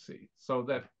us can see, so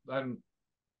that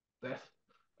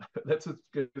that's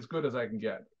as good as I can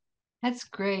get. That's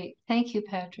great. Thank you,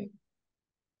 Patrick.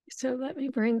 So let me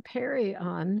bring Perry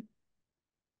on.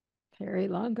 Perry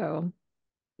Longo.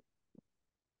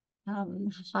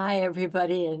 Hi,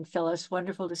 everybody, and Phyllis,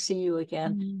 wonderful to see you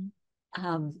again.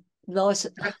 Lois,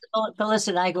 Phyllis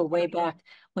and I go way back.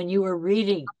 When you were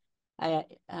reading,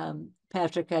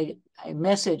 Patrick, I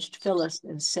messaged Phyllis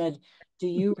and said, do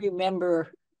you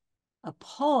remember a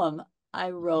poem I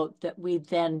wrote that we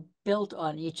then built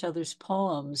on each other's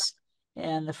poems?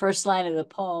 And the first line of the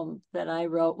poem that I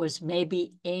wrote was,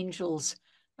 maybe angels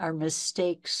are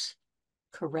mistakes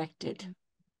corrected.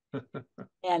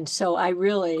 And so I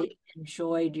really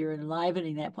enjoyed your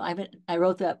enlivening that. I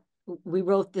wrote that, we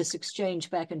wrote this exchange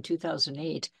back in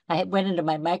 2008. I went into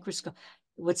my microscope.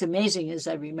 What's amazing is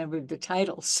I remembered the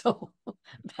title, so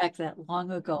back that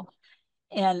long ago.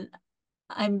 And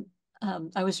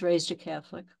I was raised a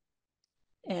Catholic,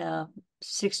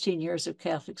 16 years of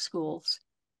Catholic schools.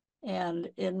 And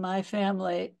in my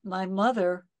family, my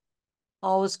mother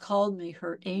always called me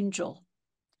her angel.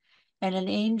 And an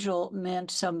angel meant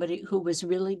somebody who was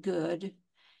really good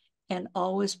and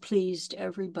always pleased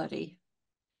everybody.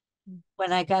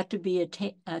 When I got to be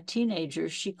a teenager,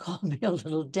 she called me a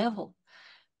little devil,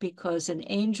 because an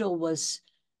angel was,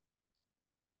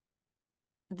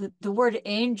 the word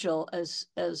angel as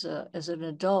an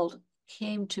adult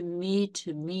came to me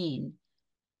to mean,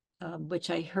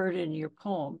 which I heard in your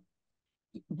poem,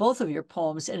 both of your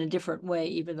poems in a different way,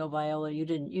 even though, Viola, you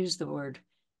didn't use the word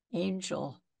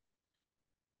angel.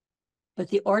 But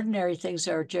the ordinary things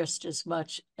are just as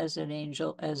much as an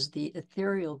angel as the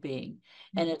ethereal being.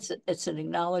 And it's an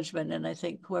acknowledgement. And I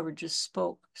think whoever just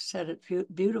spoke said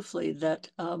it beautifully, that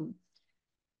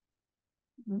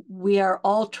we are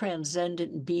all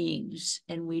transcendent beings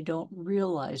and we don't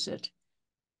realize it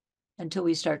until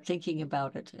we start thinking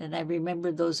about it. And I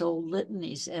remember those old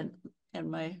litanies, and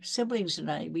my siblings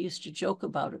and I, we used to joke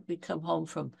about it. We'd come home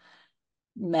from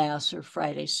Mass or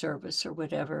Friday service or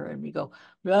whatever, and we go,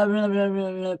 blah, blah, blah,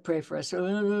 blah, blah, pray for us, blah,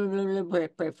 blah, blah, blah,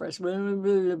 pray for us, blah, blah,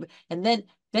 blah, blah. And then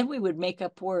we would make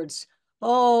up words.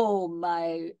 Oh,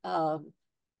 my,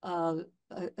 the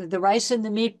rice and the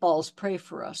meatballs, pray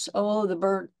for us. Oh, the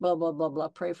burnt, blah, blah, blah, blah,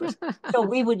 pray for us. So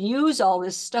we would use all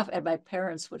this stuff, and my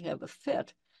parents would have a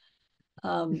fit.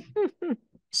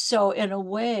 So in a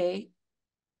way,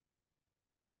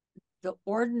 the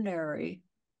ordinary,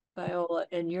 Viola,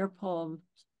 in your poem,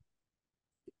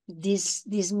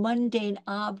 these mundane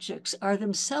objects are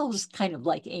themselves kind of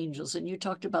like angels. And you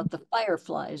talked about the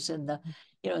fireflies and the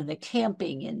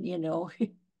camping, and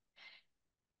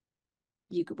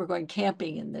we're going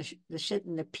camping, and the shit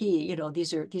and the pee,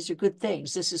 these are good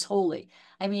things. This is holy.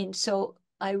 I mean, so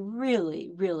I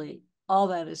really, really, all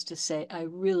that is to say, I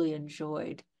really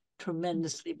enjoyed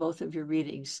tremendously both of your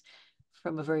readings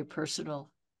from a very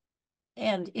personal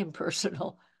and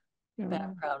impersonal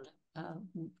background.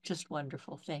 Just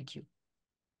wonderful. Thank you.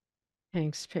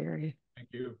 Thanks, Perry. Thank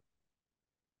you.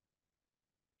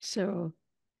 So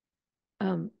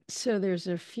there's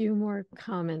a few more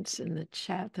comments in the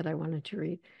chat that I wanted to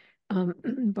read.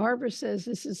 Barbara says,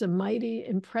 this is a mighty,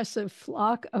 impressive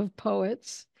flock of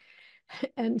poets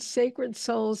and sacred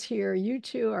souls here. You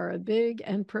two are a big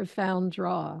and profound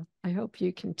draw. I hope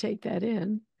you can take that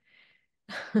in.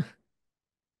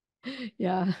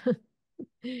 Yeah.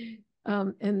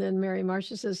 And then Mary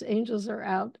Marcia says, angels are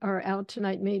out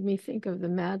tonight, made me think of the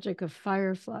magic of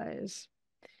fireflies.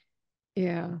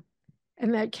 Yeah.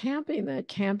 And that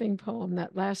camping poem,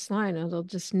 that last line, it'll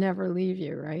just never leave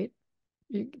you, right?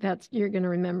 You're going to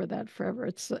remember that forever.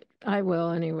 I will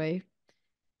anyway.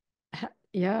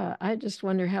 Yeah, I just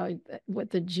wonder what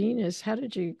the genius, how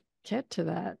did you get to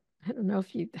that? I don't know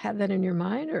if you had that in your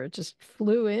mind or it just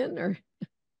flew in, or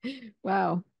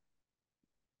wow.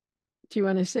 Do you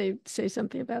want to say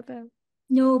something about that?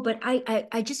 No, but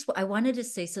I wanted to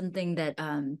say something that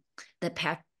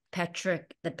Pat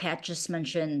just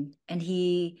mentioned, and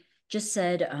he just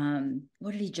said,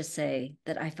 what did he just say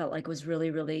that I felt like was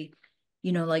really, really,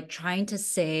 like trying to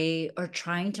say or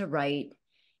trying to write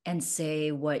and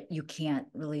say what you can't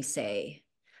really say,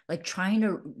 like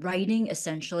writing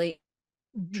essentially,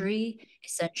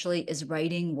 essentially is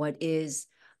writing what is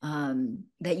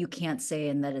that you can't say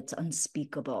and that it's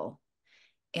unspeakable.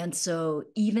 And so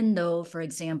even though, for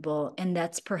example, and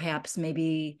that's perhaps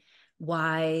maybe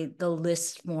why the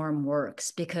list form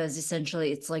works, because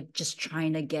essentially it's like just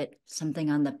trying to get something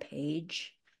on the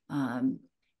page,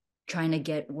 trying to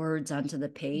get words onto the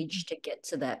page to get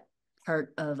to that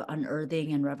part of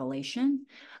unearthing and revelation.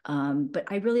 But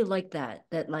I really like that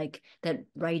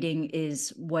writing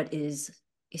is what is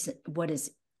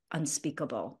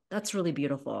unspeakable. That's really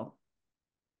beautiful.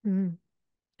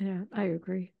 Yeah, I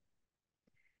agree.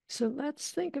 So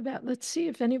let's see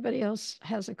if anybody else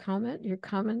has a comment. Your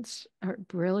comments are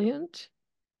brilliant.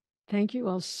 Thank you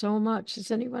all so much.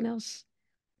 Does anyone else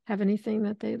have anything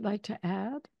that they'd like to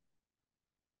add?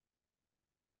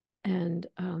 And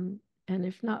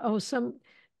if not,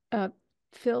 uh,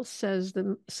 Phil says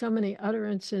that so many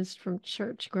utterances from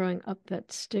church growing up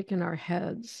that stick in our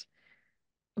heads,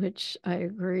 which I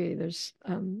agree.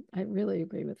 I really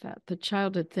agree with that. The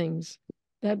childhood things,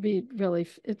 that'd be really,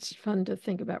 it's fun to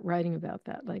think about writing about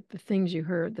that, like the things you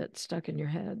heard that stuck in your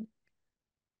head,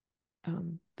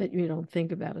 that you don't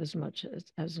think about as much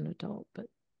as an adult, but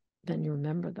then you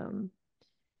remember them.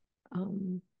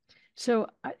 So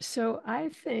I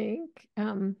think,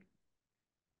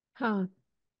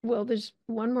 well, there's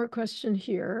one more question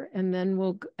here, and then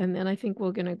I think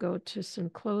we're going to go to some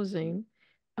closing.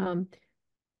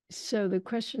 So the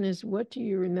question is, what do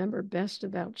you remember best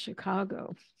about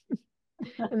Chicago?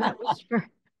 And that was for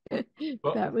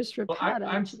Well, that was for well, Pat,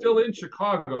 I'm actually. still in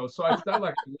Chicago, so it's not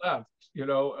like I left, you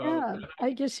know. Yeah,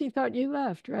 I guess he thought you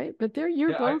left, right? But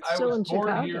you're Yeah, both I still was in born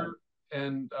Chicago. here,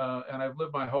 and I've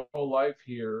lived my whole life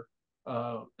here.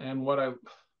 And what I,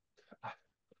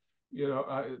 you know,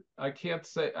 I can't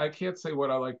say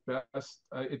what I like best.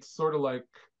 It's sort of like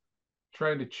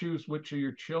trying to choose which of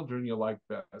your children you like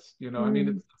best. You know, I mean,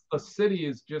 Mm, it's the city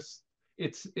is just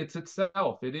it's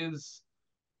itself. It is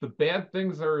the bad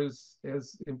things are as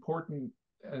important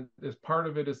as part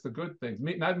of it as the good things.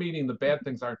 Not meaning the bad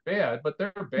things aren't bad, but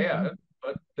they're mhm. bad,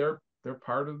 but they're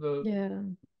part of the Yeah.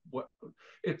 what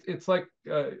it's like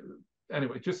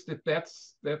anyway, just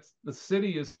that's the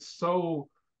city is so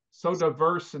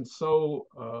diverse and so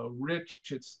rich.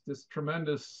 It's this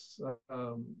tremendous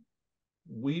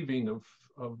weaving of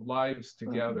lives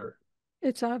Well, together.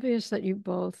 it's obvious that you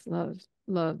both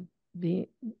love being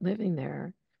living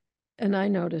there. And I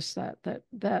noticed that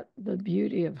the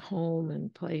beauty of home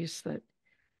and place that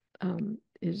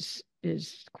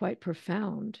is quite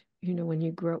profound. You know, when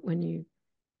you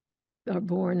are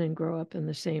born and grow up in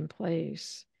the same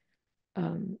place.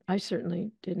 I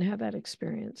certainly didn't have that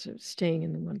experience of staying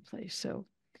in the one place. So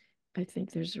I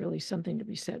think there's really something to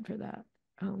be said for that.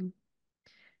 Um,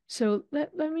 so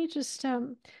let me just I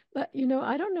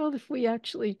don't know if we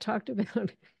actually talked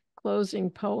about closing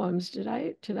poems. Did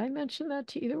I mention that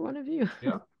to either one of you?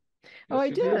 Yeah, Oh, yes, I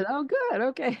you did. did. Oh, good.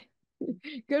 Okay.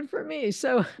 Good for me.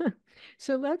 So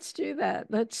so let's do that.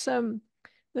 Let's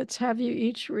have you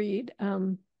each read.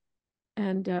 And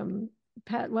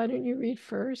Pat, why don't you read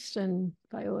first, and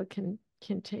Viola can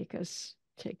take us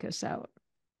out.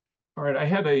 All right, I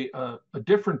had a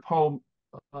different poem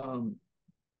um,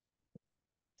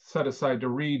 set aside to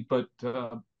read, but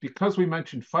because we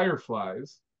mentioned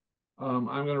fireflies, I'm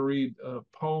going to read a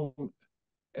poem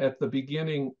at the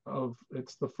beginning of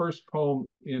it's the first poem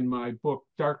in my book,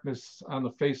 Darkness on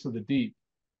the Face of the Deep.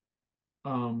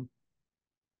 Um,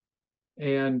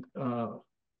 and uh,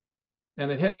 and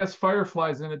it has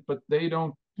fireflies in it, but they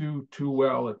don't do too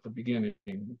well at the beginning.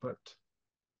 But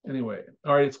anyway,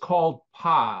 all right, it's called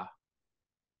Pa.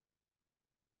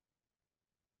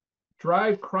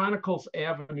 Drive Chronicles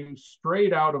Avenue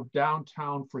straight out of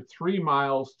downtown for 3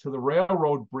 miles to the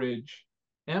railroad bridge,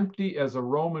 empty as a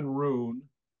Roman ruin.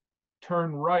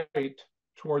 Turn right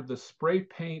toward the spray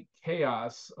paint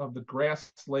chaos of the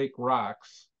Grass Lake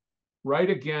Rocks, right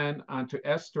again onto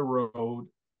Esther Road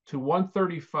to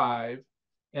 135,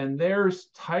 and there's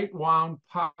tight wound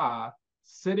Pa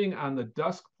sitting on the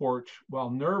dusk porch while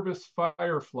nervous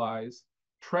fireflies,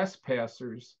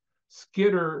 trespassers,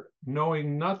 skitter,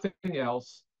 knowing nothing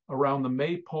else, around the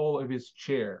maypole of his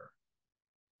chair.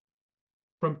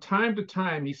 From time to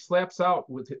time, he slaps out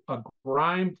with a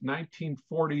grimed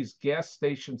 1940s gas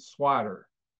station swatter,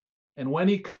 and when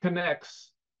he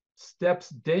connects, steps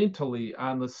daintily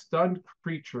on the stunned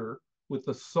creature with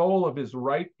the sole of his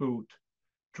right boot,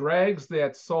 drags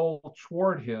that sole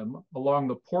toward him along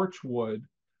the porch wood,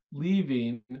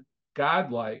 leaving,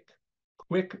 godlike,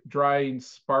 quick drying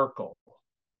sparkle.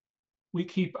 We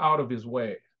keep out of his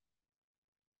way.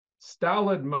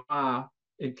 Stolid Ma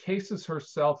encases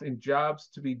herself in jobs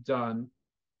to be done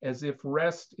as if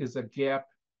rest is a gap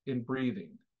in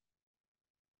breathing.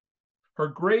 Her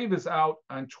grave is out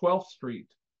on 12th Street,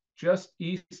 just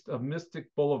east of Mystic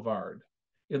Boulevard,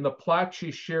 in the plot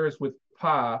she shares with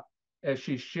Pa as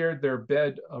she shared their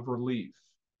bed of relief.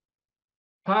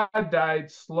 Pa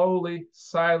died slowly,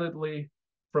 silently,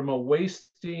 from a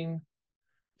wasting,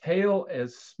 pale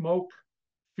as smoke,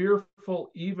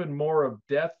 fearful even more of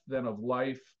death than of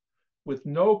life, with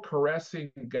no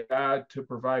caressing God to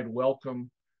provide welcome,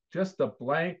 just a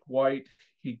blank white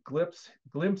he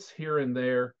glimpse here and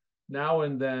there, now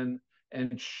and then,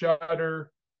 and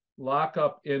shudder, lock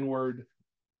up inward,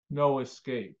 no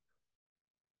escape.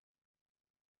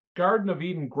 Garden of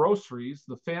Eden Groceries,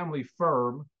 the family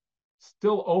firm,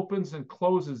 still opens and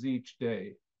closes each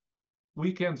day,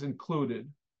 weekends included,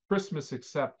 Christmas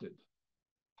accepted.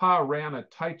 Pa ran a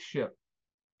tight ship,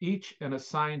 each an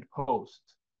assigned post.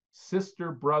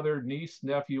 Sister, brother, niece,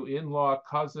 nephew, in-law,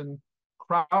 cousin,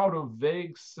 crowd of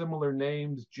vague similar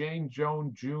names, Jane,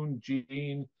 Joan, June,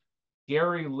 Jean,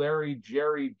 Gary, Larry,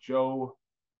 Jerry, Joe,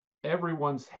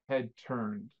 everyone's head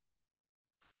turned.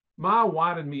 Ma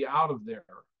wanted me out of there,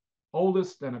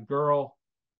 oldest and a girl.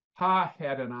 Pa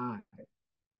had an eye.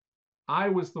 I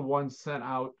was the one sent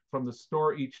out from the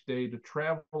store each day to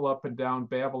travel up and down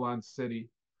Babylon City,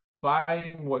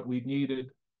 buying what we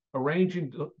needed,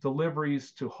 arranging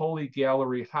deliveries to Holy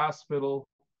Gallery Hospital,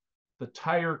 the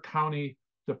Tyre County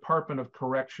Department of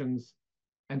Corrections,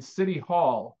 and City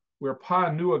Hall, where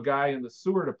Pa knew a guy in the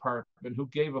sewer department who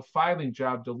gave a filing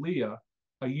job to Leah,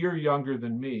 a year younger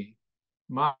than me.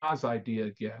 Ma's idea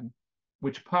again,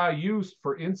 which Pa used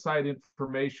for inside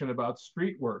information about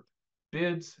street work,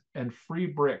 bids, and free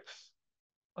bricks,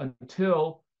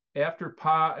 until after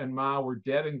Pa and Ma were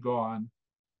dead and gone,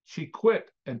 she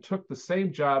quit and took the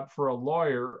same job for a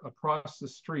lawyer across the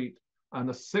street on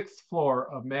the 6th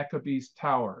floor of Maccabee's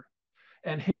Tower,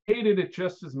 and hated it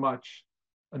just as much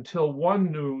until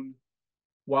one noon,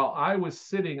 while I was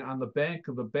sitting on the bank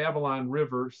of the Babylon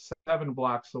River 7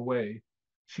 blocks away,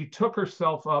 she took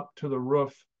herself up to the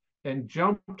roof and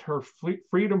jumped her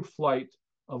freedom flight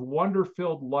of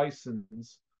wonder-filled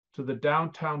license to the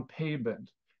downtown pavement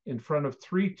in front of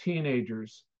 3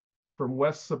 teenagers from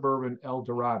West suburban El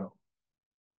Dorado.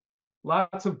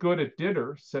 Lots of good it did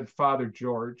her, said Father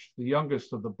George, the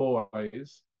youngest of the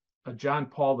boys, a John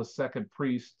Paul II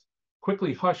priest,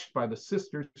 quickly hushed by the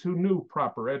sisters who knew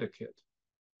proper etiquette.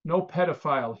 No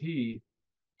pedophile he,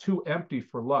 too empty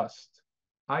for lust.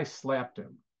 I slapped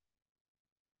him.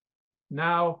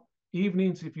 Now,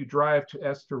 evenings, if you drive to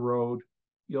Esther Road,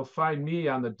 you'll find me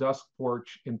on the dusk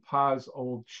porch in Pa's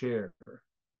old chair.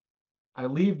 I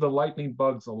leave the lightning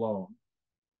bugs alone.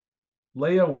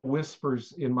 Leah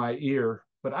whispers in my ear,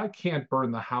 but I can't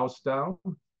burn the house down.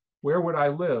 Where would I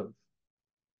live?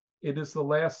 It is the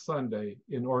last Sunday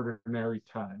in ordinary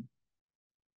time.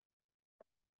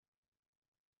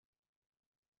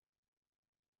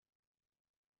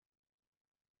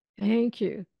 Thank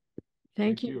you.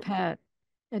 Thank you, Pat.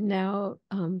 And now,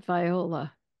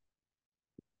 Viola.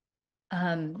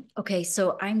 Okay,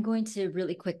 so I'm going to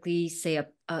really quickly say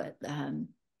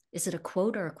is it a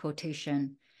quote or a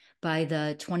quotation by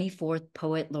the 24th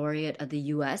Poet Laureate of the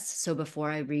US? So before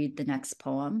I read the next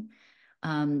poem,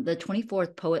 the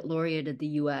 24th Poet Laureate of the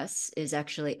US is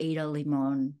actually Ada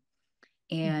Limon.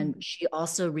 And she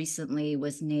also recently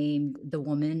was named the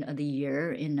Woman of the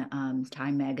Year in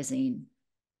Time magazine.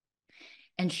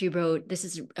 And she wrote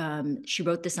this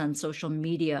on social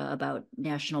media about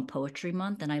National Poetry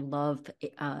Month, and I love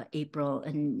April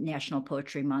and National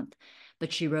Poetry Month.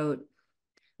 But she wrote,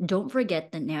 "Don't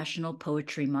forget that National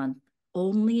Poetry Month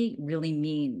only really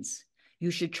means you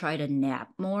should try to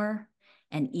nap more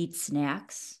and eat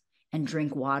snacks and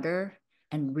drink water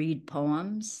and read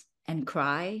poems and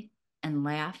cry and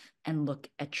laugh and look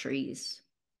at trees."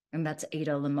 And that's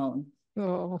Ada Limon.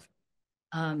 Oh.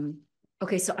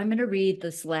 Okay, so I'm going to read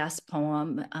this last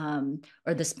poem,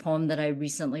 or this poem that I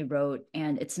recently wrote,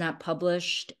 and it's not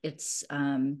published. It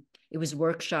was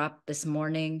workshopped this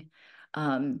morning,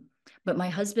 but my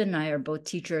husband and I are both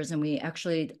teachers, and we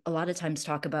actually a lot of times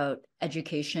talk about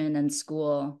education and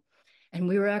school, and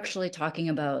we were actually talking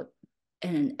about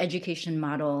an education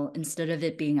model, instead of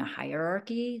it being a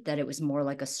hierarchy, that it was more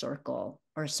like a circle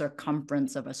or a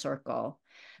circumference of a circle.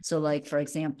 So, like, for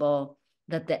example,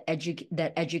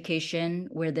 that education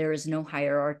where there is no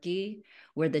hierarchy,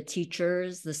 where the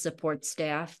teachers, the support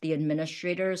staff, the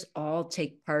administrators all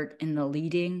take part in the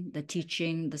leading, the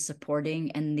teaching, the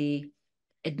supporting, and the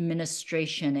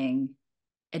administration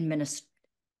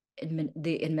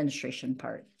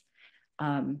part.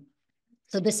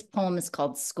 So this poem is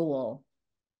called School.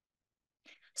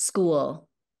 School.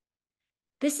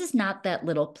 This is not that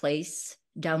little place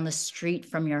down the street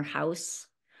from your house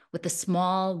with a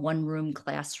small one-room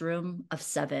classroom of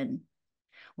 7,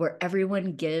 where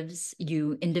everyone gives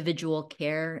you individual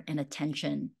care and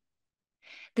attention.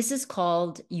 This is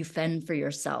called You Fend for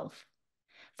Yourself.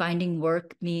 Finding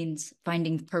work means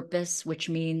finding purpose, which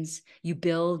means you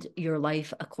build your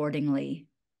life accordingly.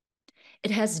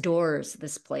 It has doors,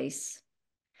 this place.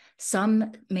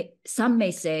 Some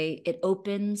may say it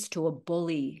opens to a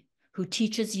bully who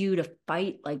teaches you to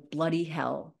fight like bloody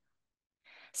hell.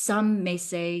 Some may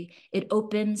say it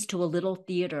opens to a little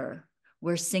theater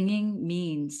where singing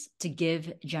means to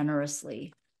give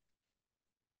generously,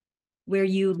 where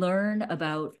you learn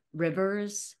about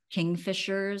rivers,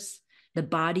 kingfishers, the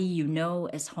body you know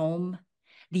as home,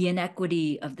 the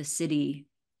inequity of the city,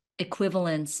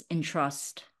 equivalence in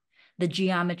trust, the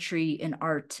geometry in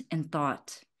art and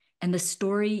thought, and the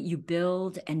story you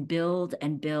build and build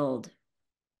and build,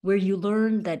 where you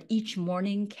learn that each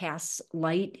morning casts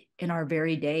light in our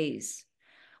very days,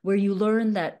 where you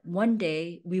learn that one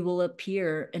day we will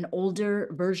appear an older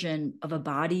version of a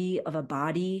body,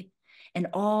 and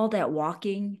all that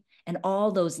walking and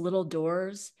all those little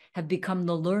doors have become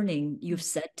the learning you've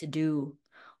set to do.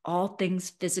 All things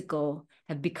physical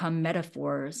have become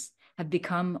metaphors, have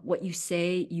become what you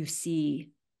say you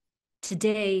see.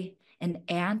 Today, an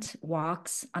ant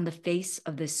walks on the face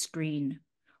of this screen,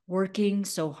 working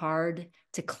so hard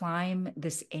to climb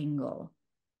this angle.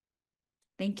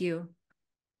 Thank you.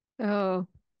 Oh,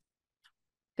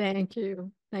 thank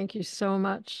you. Thank you so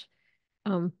much.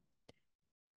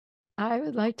 I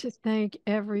would like to thank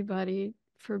everybody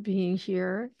for being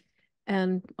here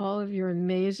and all of your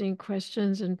amazing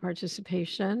questions and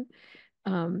participation.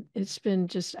 It's been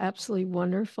just absolutely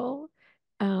wonderful.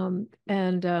 And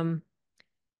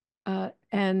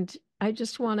I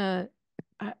just want to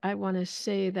I want to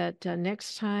say that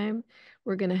next time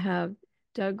we're going to have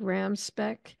Doug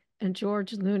Ramspeck and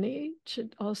George Looney.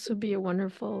 Should also be a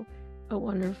wonderful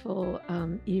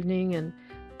evening. And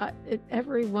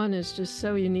everyone is just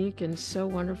so unique and so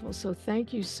wonderful. So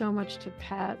thank you so much to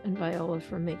Pat and Viola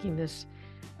for making this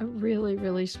a really,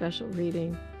 really special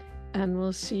reading. And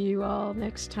we'll see you all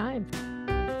next time.